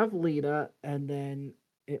return of Lita, and then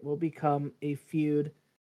it will become a feud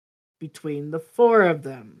between the four of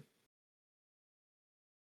them.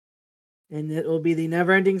 And it will be the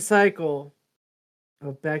never-ending cycle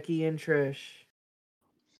of Becky and Trish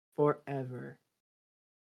forever.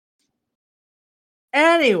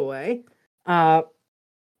 Anyway,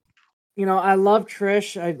 I love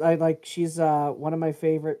Trish. I like she's one of my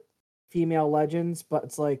favorite female legends, but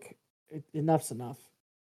it's like enough's enough.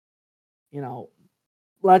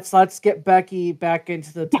 Let's get Becky back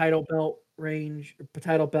into the title belt range,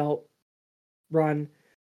 title belt run.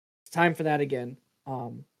 It's time for that again.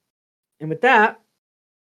 And with that,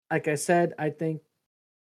 like I said, I think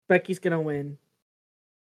Becky's gonna win.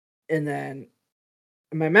 And then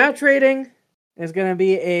my match rating is gonna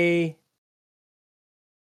be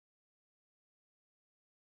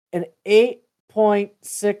an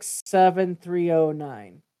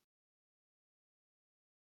 8.67309.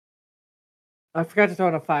 I forgot to throw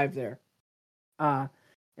in a 5 there. And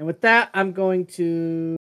with that, I'm going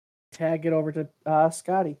to tag it over to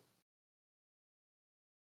Scotty.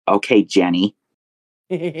 Okay, Jenny.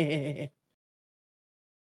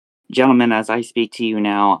 Gentlemen, as I speak to you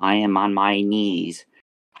now, I am on my knees,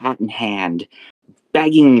 hat in hand,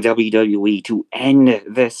 begging WWE to end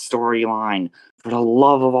this storyline for the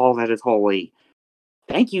love of all that is holy.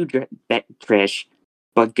 Thank you, Trish,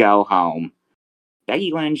 but go home.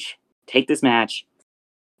 Becky Lynch, take this match,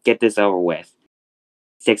 get this over with.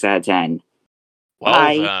 6 out of 10. Well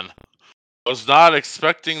Bye. then, was not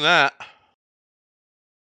expecting that.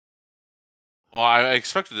 Well, I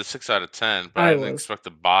expected a 6 out of 10, but I didn't expect a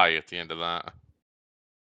bye at the end of that.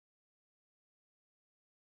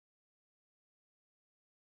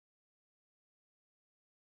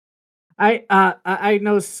 I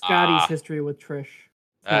know Scotty's history with Trish.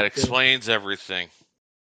 That explains everything.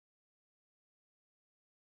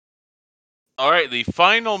 All right, the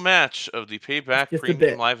final match of the Payback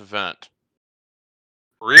Premium Live event.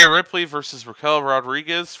 Rhea Ripley versus Raquel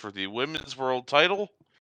Rodriguez for the Women's World title.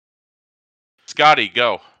 Scotty,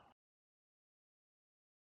 go.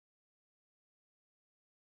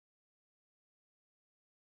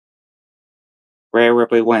 Rhea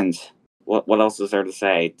Ripley wins. What else is there to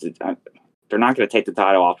say? They're not going to take the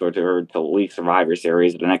title off her to the Elite Survivor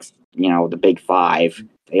Series, the next, the Big Five. If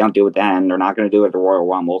they don't do it then, they're not going to do it at the Royal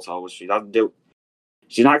Rumble. So she's not going to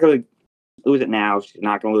lose it now. She's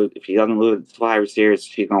not going to lose. If she doesn't lose the Survivor Series,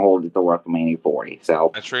 she's going to hold it till WrestleMania 40.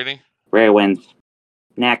 So match rating. Rhea wins.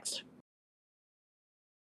 Next.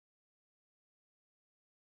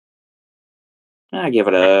 I give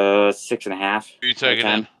it a 6.5. You take it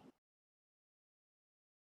in.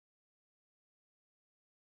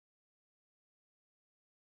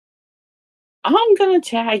 I'm gonna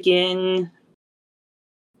tag in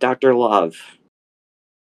Dr. Love.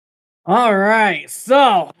 All right,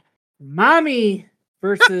 so Mommy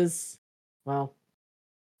versus the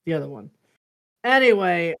other one.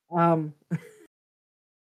 Anyway,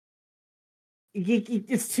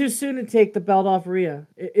 it's too soon to take the belt off Rhea.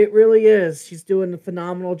 It really is. She's doing a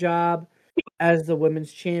phenomenal job as the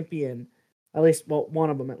women's champion. At least,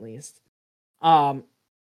 one of them at least.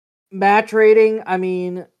 Match rating, I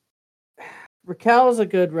mean, Raquel is a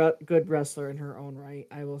good wrestler in her own right.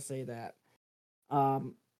 I will say that.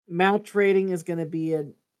 Match rating is going to be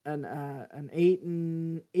an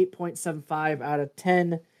 8.75 out of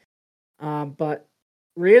 10. But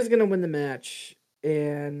Rhea's going to win the match,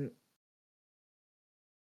 and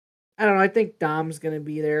I don't know. I think Dom's going to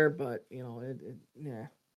be there, but yeah,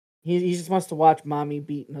 he just wants to watch Mommy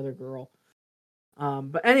beat another girl.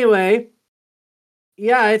 But anyway,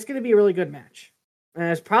 yeah, it's going to be a really good match. And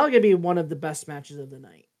it's probably going to be one of the best matches of the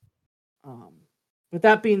night. With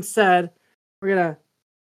that being said, we're going to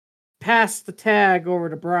pass the tag over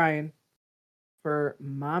to Brian for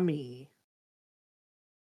Mommy.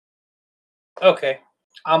 Okay.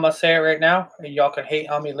 I'm going to say it right now, and y'all can hate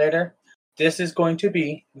on me later. This is going to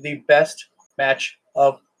be the best match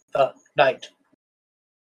of the night.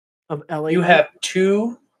 Of LA You night? have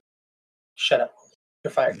two... Shut up.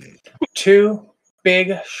 You're fired. Two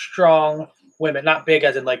big, strong women. Not big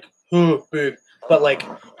as in like, big. But like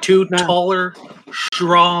two taller,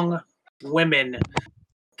 strong women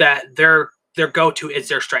that their go-to is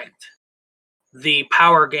their strength. The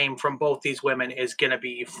power game from both these women is going to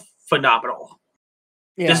be phenomenal.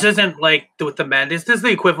 Yeah. This isn't like with the men. This is the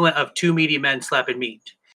equivalent of two meaty men slapping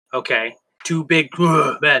meat. Okay? Two big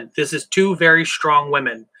men. This is two very strong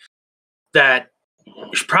women that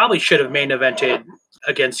probably should have main evented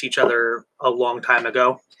against each other a long time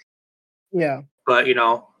ago. Yeah. But,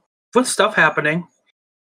 with stuff happening,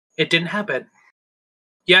 it didn't happen.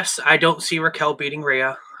 Yes, I don't see Raquel beating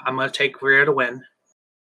Rhea. I'm going to take Rhea to win.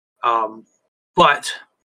 But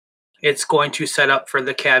it's going to set up for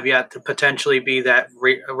the caveat to potentially be that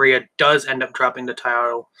Rhea does end up dropping the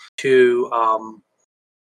title to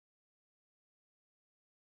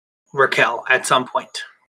Raquel at some point.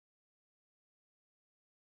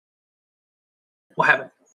 What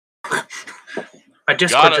happened? My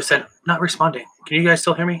Discord just said not responding. Can you guys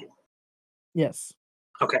still hear me? Yes.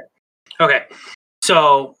 Okay.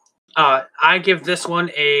 So I give this one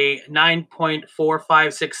a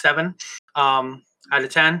 9.4567 out of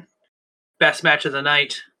 10. Best match of the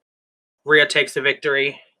night. Rhea takes the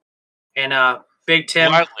victory. And Big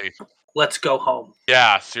Tim, Gladly. Let's go home.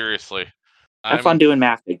 Yeah, seriously. Have fun doing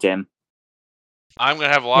math, Big Tim. I'm going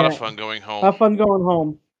to have a lot of fun going home. Have fun going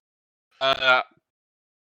home. I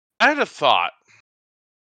had a thought.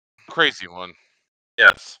 Crazy one.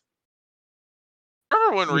 Yes.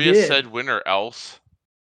 Remember when Rhea said win or else?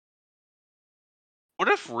 What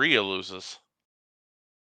if Rhea loses?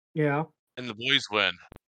 Yeah. And the boys win?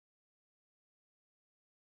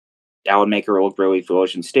 That would make her look really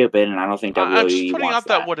foolish and stupid, and I don't think WWE I'm just putting out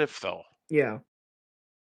that. What if, though. Yeah.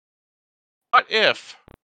 What if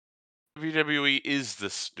WWE is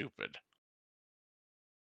this stupid?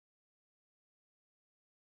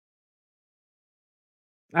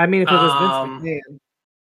 I mean, if it was Vince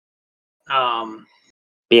McMahon.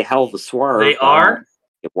 Be a hell of a swerve. They are?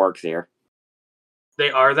 It works here.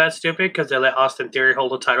 They are that stupid because they let Austin Theory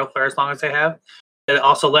hold the title for as long as they have. They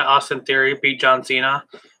also let Austin Theory beat John Cena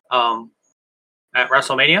at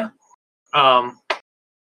WrestleMania. Duh.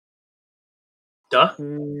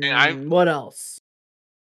 What else?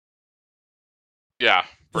 Yeah,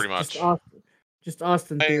 pretty much. Just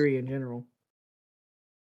Austin Theory in general.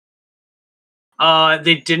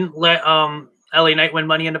 They didn't let LA Knight win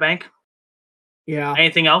Money in the Bank. Yeah.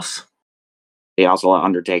 Anything else? They also let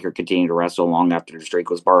Undertaker continue to wrestle long after the streak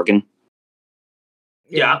was broken.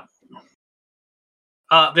 Yeah.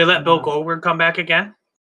 They let Bill Goldberg come back again.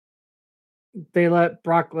 They let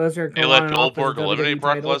Brock Lesnar They let Goldberg eliminate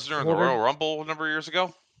Brock Lesnar in the Royal Rumble a number of years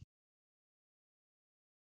ago.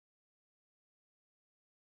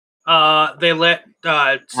 They let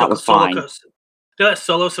Solo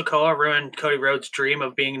Sikoa ruin Cody Rhodes' dream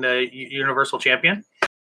of being the Universal Champion.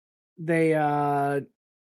 They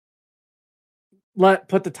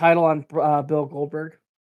put the title on Bill Goldberg.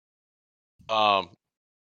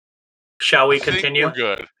 Shall we continue? We're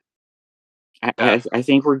good. I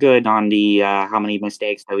think we're good on the how many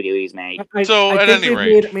mistakes WWE's made. I at think any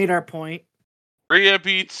rate, made our point. Rhea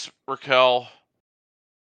beats Raquel.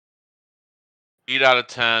 8 out of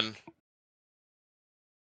 10.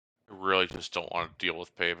 I really just don't want to deal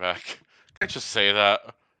with Payback. Can I just say that?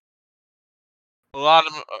 A lot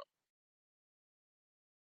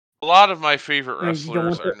of my favorite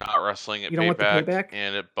wrestlers are not wrestling at Payback,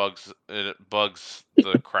 and it bugs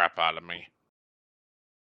the crap out of me.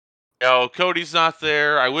 Cody's not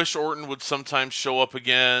there. I wish Orton would sometimes show up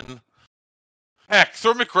again. Heck,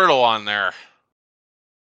 throw McRiddle on there.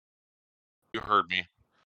 You heard me.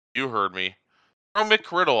 Throw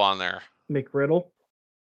McRiddle on there. McRiddle?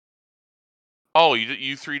 Oh,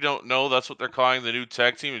 you three don't know that's what they're calling the new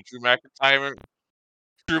tag team? Drew McIntyre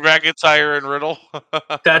and Riddle?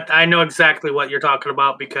 That I know exactly what you're talking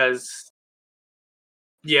about because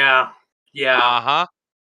yeah. Uh-huh.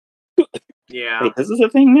 Yeah. Wait, this is a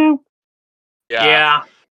thing now? Yeah.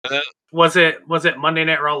 Was it Monday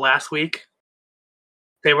Night Raw last week?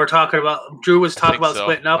 They were talking about Drew was talking about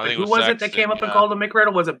splitting up, and who was it that came up and called him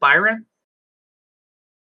McRiddle? Was it Byron?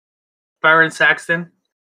 Byron Saxton?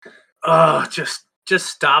 Oh, just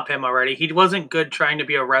stop him already. He wasn't good trying to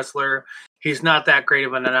be a wrestler. He's not that great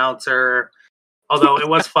of an announcer. Although it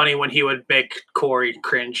was funny when he would make Corey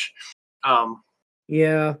cringe.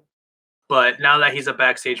 Yeah. But now that he's a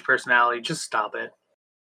backstage personality, just stop it.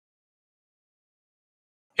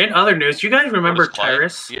 In other news, you guys remember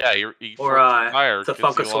Tyrus? Yeah, he or the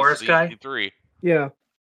Funkasaurus guy? Yeah.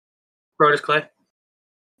 Brodus Clay?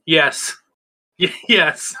 Yes.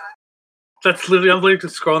 Yes. That's literally, I'm literally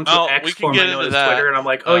scrolling through X for my notice Twitter, and I'm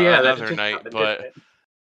like, oh yeah, that's another night. But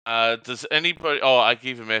does anybody? Oh, I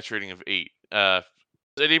gave a match rating of 8. Does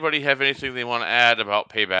anybody have anything they want to add about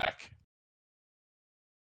Payback?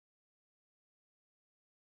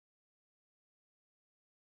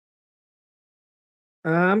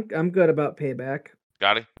 I'm good about Payback.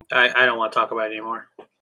 Scotty? I don't want to talk about it anymore.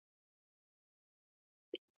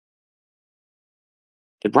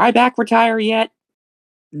 Did Ryback retire yet?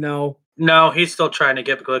 No, he's still trying to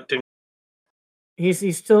get collecting.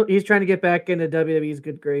 He's trying to get back into WWE's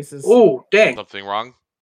good graces. Oh, dang! Something wrong?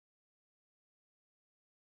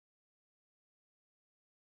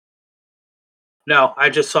 No, I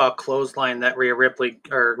just saw a clothesline that Rhea Ripley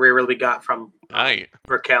got from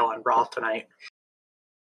Raquel on Raw tonight.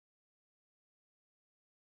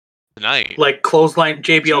 Tonight, like clothesline,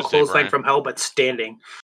 JBL clothesline from hell, but standing.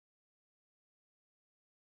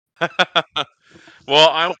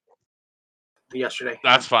 Well, yesterday.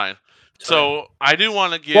 That's fine. So I do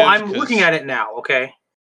want to give. Well, I'm looking at it now. Okay.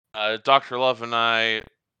 Dr. Love and I,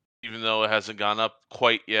 even though it hasn't gone up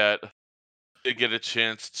quite yet, did get a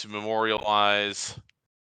chance to memorialize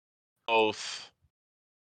both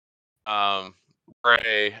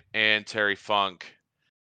Bray and Terry Funk.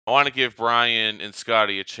 I want to give Bryan and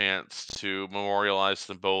Scotty a chance to memorialize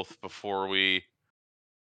them both before we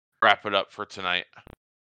wrap it up for tonight.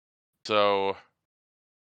 So,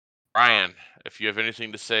 Bryan, if you have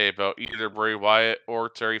anything to say about either Bray Wyatt or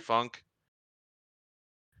Terry Funk,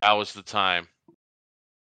 that was the time.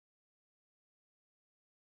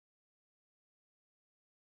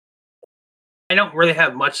 I don't really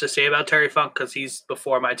have much to say about Terry Funk because he's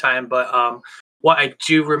before my time, but what I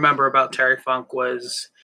do remember about Terry Funk was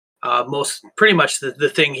pretty much the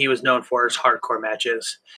thing he was known for is hardcore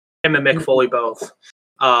matches. Him and Mick Foley both.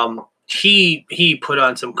 He put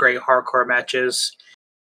on some great hardcore matches.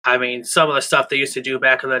 I mean, some of the stuff they used to do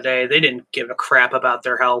back in the day, they didn't give a crap about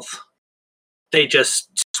their health. They just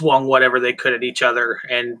swung whatever they could at each other,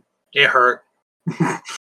 and it hurt. I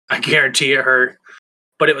guarantee it hurt.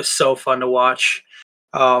 But it was so fun to watch.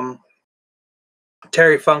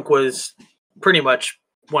 Terry Funk was pretty much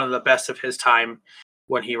one of the best of his time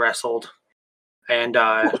when he wrestled. And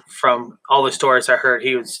from all the stories I heard,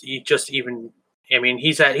 he had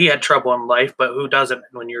trouble in life, but who doesn't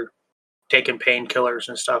when you're taking painkillers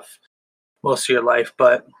and stuff most of your life?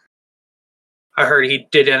 But I heard he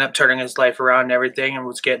did end up turning his life around and everything and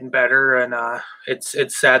was getting better. And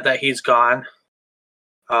it's sad that he's gone.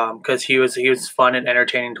 Because he was fun and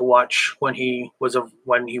entertaining to watch when he was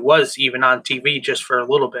even on TV just for a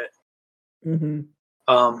little bit.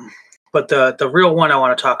 Mm-hmm. But the real one I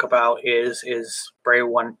want to talk about is Bray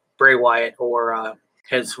Wyatt, or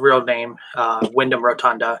his real name, Windham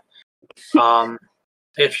Rotunda.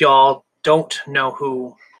 If y'all don't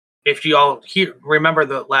know remember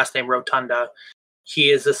the last name Rotunda,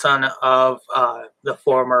 he is the son of the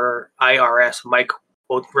former IRS Mike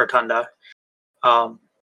Rotunda.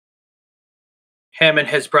 Him and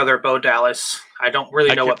his brother Bo Dallas. I don't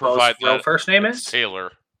really know what Bo's real first name is.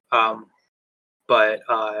 Taylor. But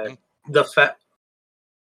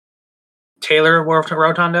Taylor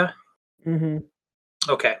Rotunda. Mm-hmm.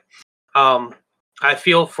 Okay. I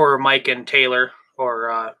feel for Mike and Taylor,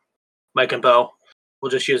 or Mike and Bo.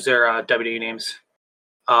 We'll just use their WWE names.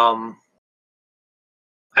 I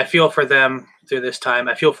feel for them through this time.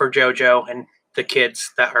 I feel for JoJo and the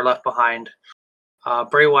kids that are left behind.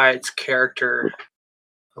 Bray Wyatt's character,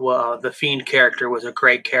 the Fiend character, was a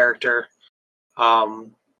great character.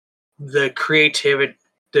 The creative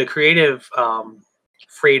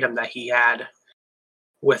freedom that he had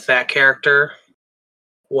with that character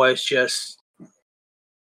was just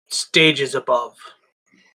stages above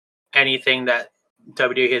anything that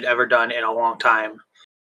WWE had ever done in a long time.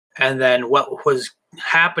 And then what was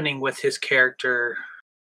happening with his character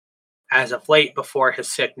as of late before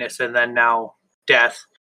his sickness and then now death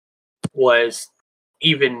was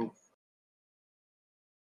even,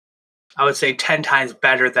 I would say, 10 times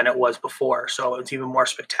better than it was before. So it's even more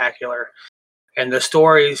spectacular. And the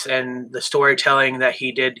stories and the storytelling that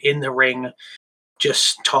he did in the ring,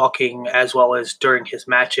 just talking as well as during his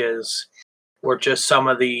matches, were just some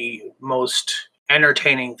of the most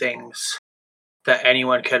entertaining things that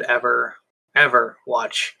anyone could ever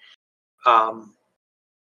watch.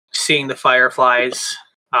 Seeing the Fireflies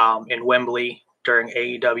in Wembley during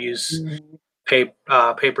AEW's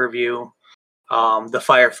pay-per-view, the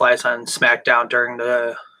Fireflies on SmackDown during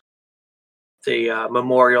the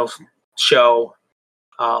Memorial show.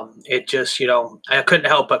 It just, I couldn't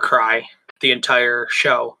help but cry the entire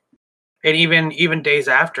show. And even days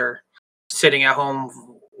after, sitting at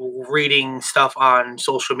home reading stuff on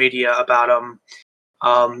social media about him,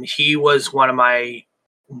 he was one of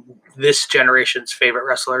this generation's favorite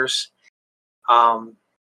wrestlers. And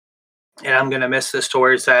I'm going to miss the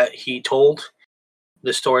stories that he told,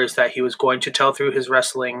 the stories that he was going to tell through his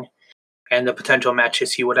wrestling, and the potential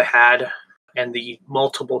matches he would have had, and the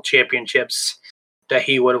multiple championships that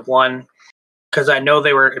he would have won. Because I know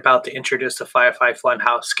they were about to introduce the Firefly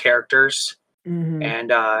Funhouse characters,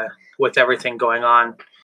 and with everything going on,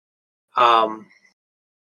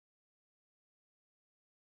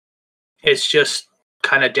 it's just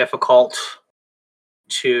kind of difficult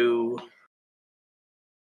to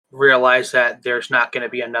realize that there's not going to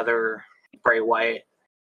be another Bray Wyatt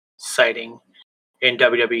sighting in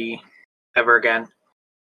WWE ever again.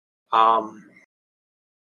 I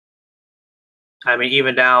mean,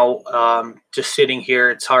 even now, just sitting here,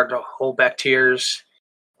 it's hard to hold back tears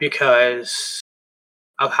because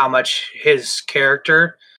of how much his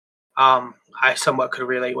character I somewhat could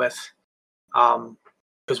relate with.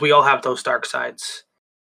 because we all have those dark sides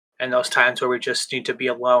and those times where we just need to be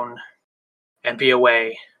alone and be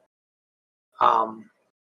away.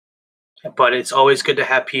 But it's always good to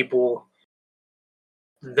have people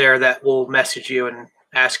there that will message you and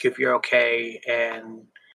ask you if you're okay, and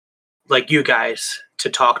like you guys to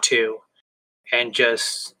talk to and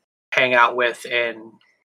just hang out with and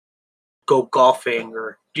go golfing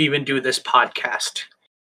or even do this podcast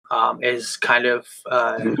is kind of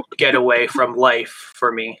getaway from life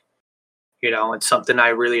for me. It's something I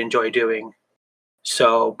really enjoy doing.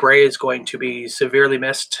 So Bray is going to be severely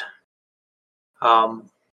missed.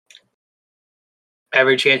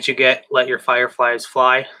 Every chance you get, let your fireflies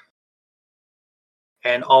fly.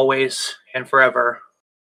 And always and forever,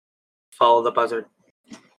 follow the buzzard.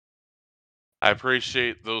 I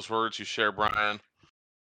appreciate those words you share, Brian.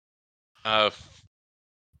 I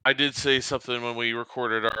did say something when we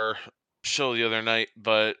recorded our show the other night,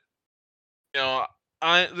 but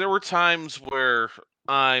there were times where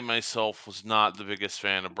I myself was not the biggest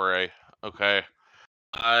fan of Bray. Okay,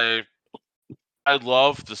 I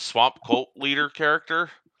loved the Swamp Cult leader character.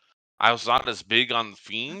 I was not as big on the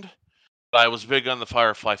Fiend, but I was big on the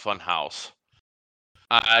Firefly Funhouse.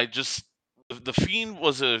 I just the Fiend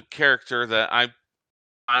was a character that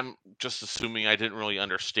I'm just assuming I didn't really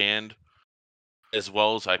understand as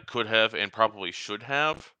well as I could have and probably should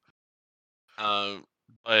have.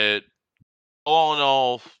 But all in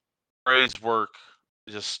all, Bray's work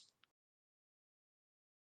just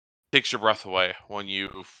takes your breath away when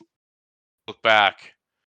you look back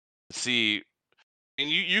and see. And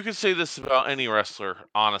you can say this about any wrestler,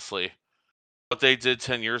 honestly. What they did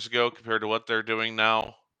 10 years ago compared to what they're doing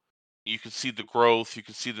now, you can see the growth, you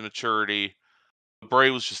can see the maturity. Bray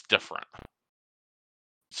was just different in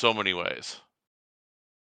so many ways.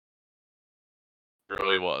 It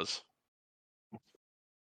really was.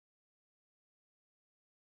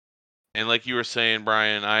 And like you were saying,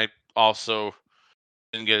 Brian, I also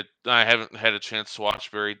I haven't had a chance to watch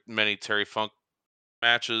very many Terry Funk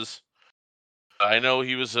matches. I know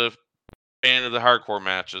he was a fan of the hardcore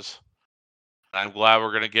matches. I'm glad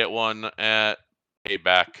we're going to get one at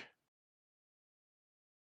Payback.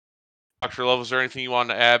 Dr. Love, is there anything you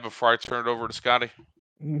wanted to add before I turn it over to Scotty?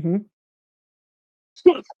 Mm-hmm.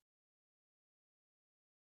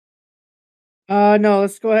 No,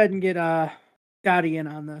 let's go ahead and get Scotty in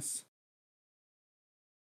on this.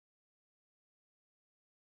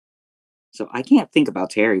 So I can't think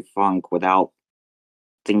about Terry Funk without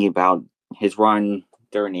thinking about his run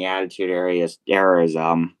during the Attitude era as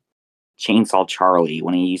Chainsaw Charlie,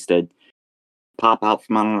 when he used to pop out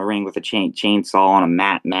from under the ring with a chainsaw on a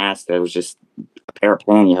matte mask that was just a pair of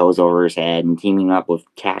pantyhose over his head, and teaming up with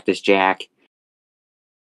Cactus Jack,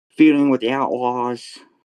 feuding with the Outlaws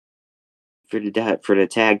for the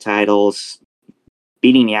tag titles,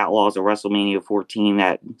 beating the Outlaws at WrestleMania 14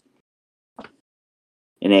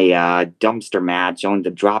 in a dumpster match, only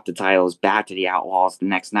to drop the titles back to the Outlaws the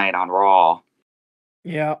next night on Raw.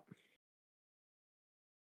 Yeah.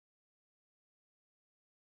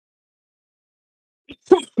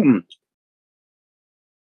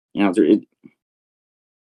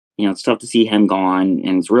 It's tough to see him gone,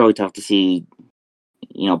 and it's really tough to see,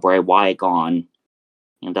 Bray Wyatt gone.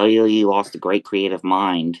 WWE lost a great creative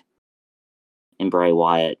mind in Bray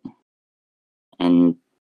Wyatt, and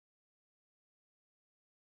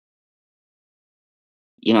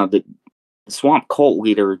the Swamp Cult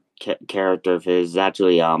leader character of his is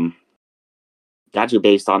actually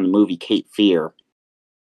based on the movie Cape Fear,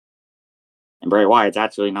 and Bray Wyatt's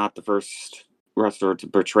actually not the first wrestler to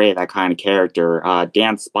portray that kind of character.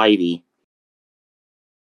 Dan Spivey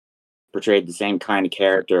portrayed the same kind of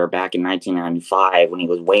character back in 1995 when he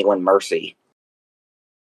was Waylon Mercy.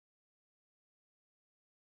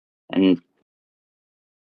 And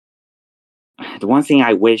the one thing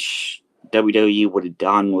I wish WWE would have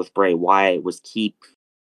done with Bray Wyatt was keep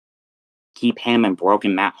him and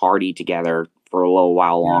Broken Matt Hardy together for a little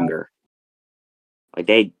while longer. Like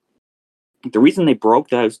the reason they broke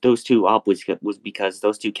those two up was because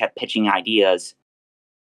those two kept pitching ideas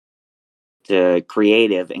to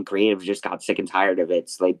creative, and creative just got sick and tired of it,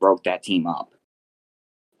 so they broke that team up.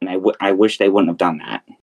 And I wish they wouldn't have done that.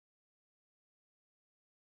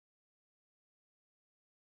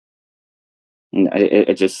 And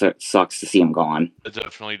it just sucks to see him gone. It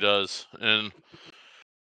definitely does. And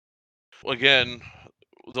again,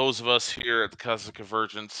 those of us here at the Cosmic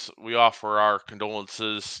Convergence, we offer our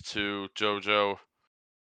condolences to JoJo,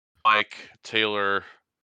 Mike, Taylor.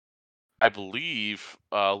 I believe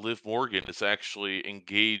Liv Morgan is actually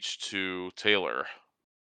engaged to Taylor.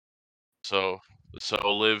 So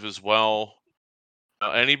Liv as well.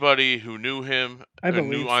 Anybody who knew him, I knew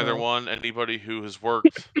believe either so. one, anybody who has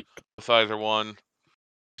worked with either one,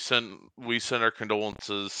 we send our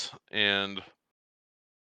condolences, and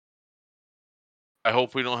I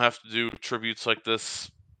hope we don't have to do tributes like this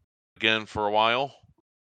again for a while.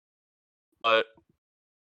 But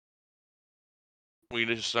we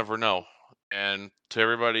just never know. And to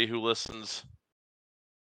everybody who listens,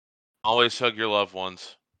 always hug your loved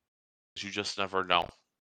ones. You just never know.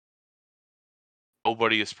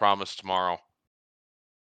 Nobody is promised tomorrow.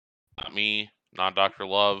 Not me, not Dr.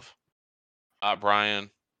 Love, not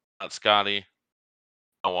Bryan, not Scotty,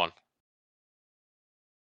 no one.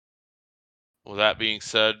 With that being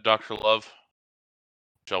said, Dr. Love,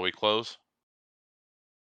 shall we close?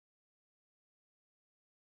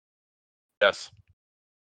 Yes.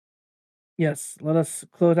 Yes, let us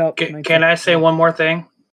close out. Can I say one more thing?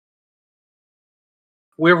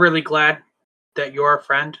 We're really glad that you're a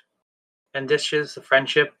friend, and this is a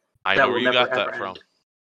friendship I that know will where you never got that ever from. end.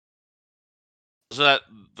 Isn't that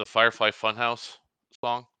the Firefly Funhouse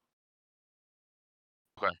song?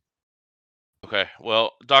 Okay. Okay.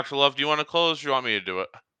 Well, Dr. Love, do you want to close or do you want me to do it?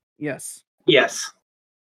 Yes. Yes.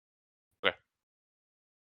 Okay.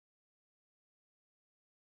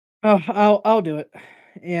 Oh, I'll do it.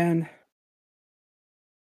 And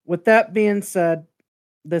with that being said,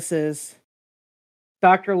 this is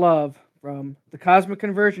Dr. Love from the Cosmic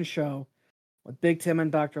Conversion Show with Big Tim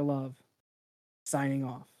and Dr. Love signing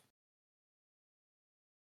off.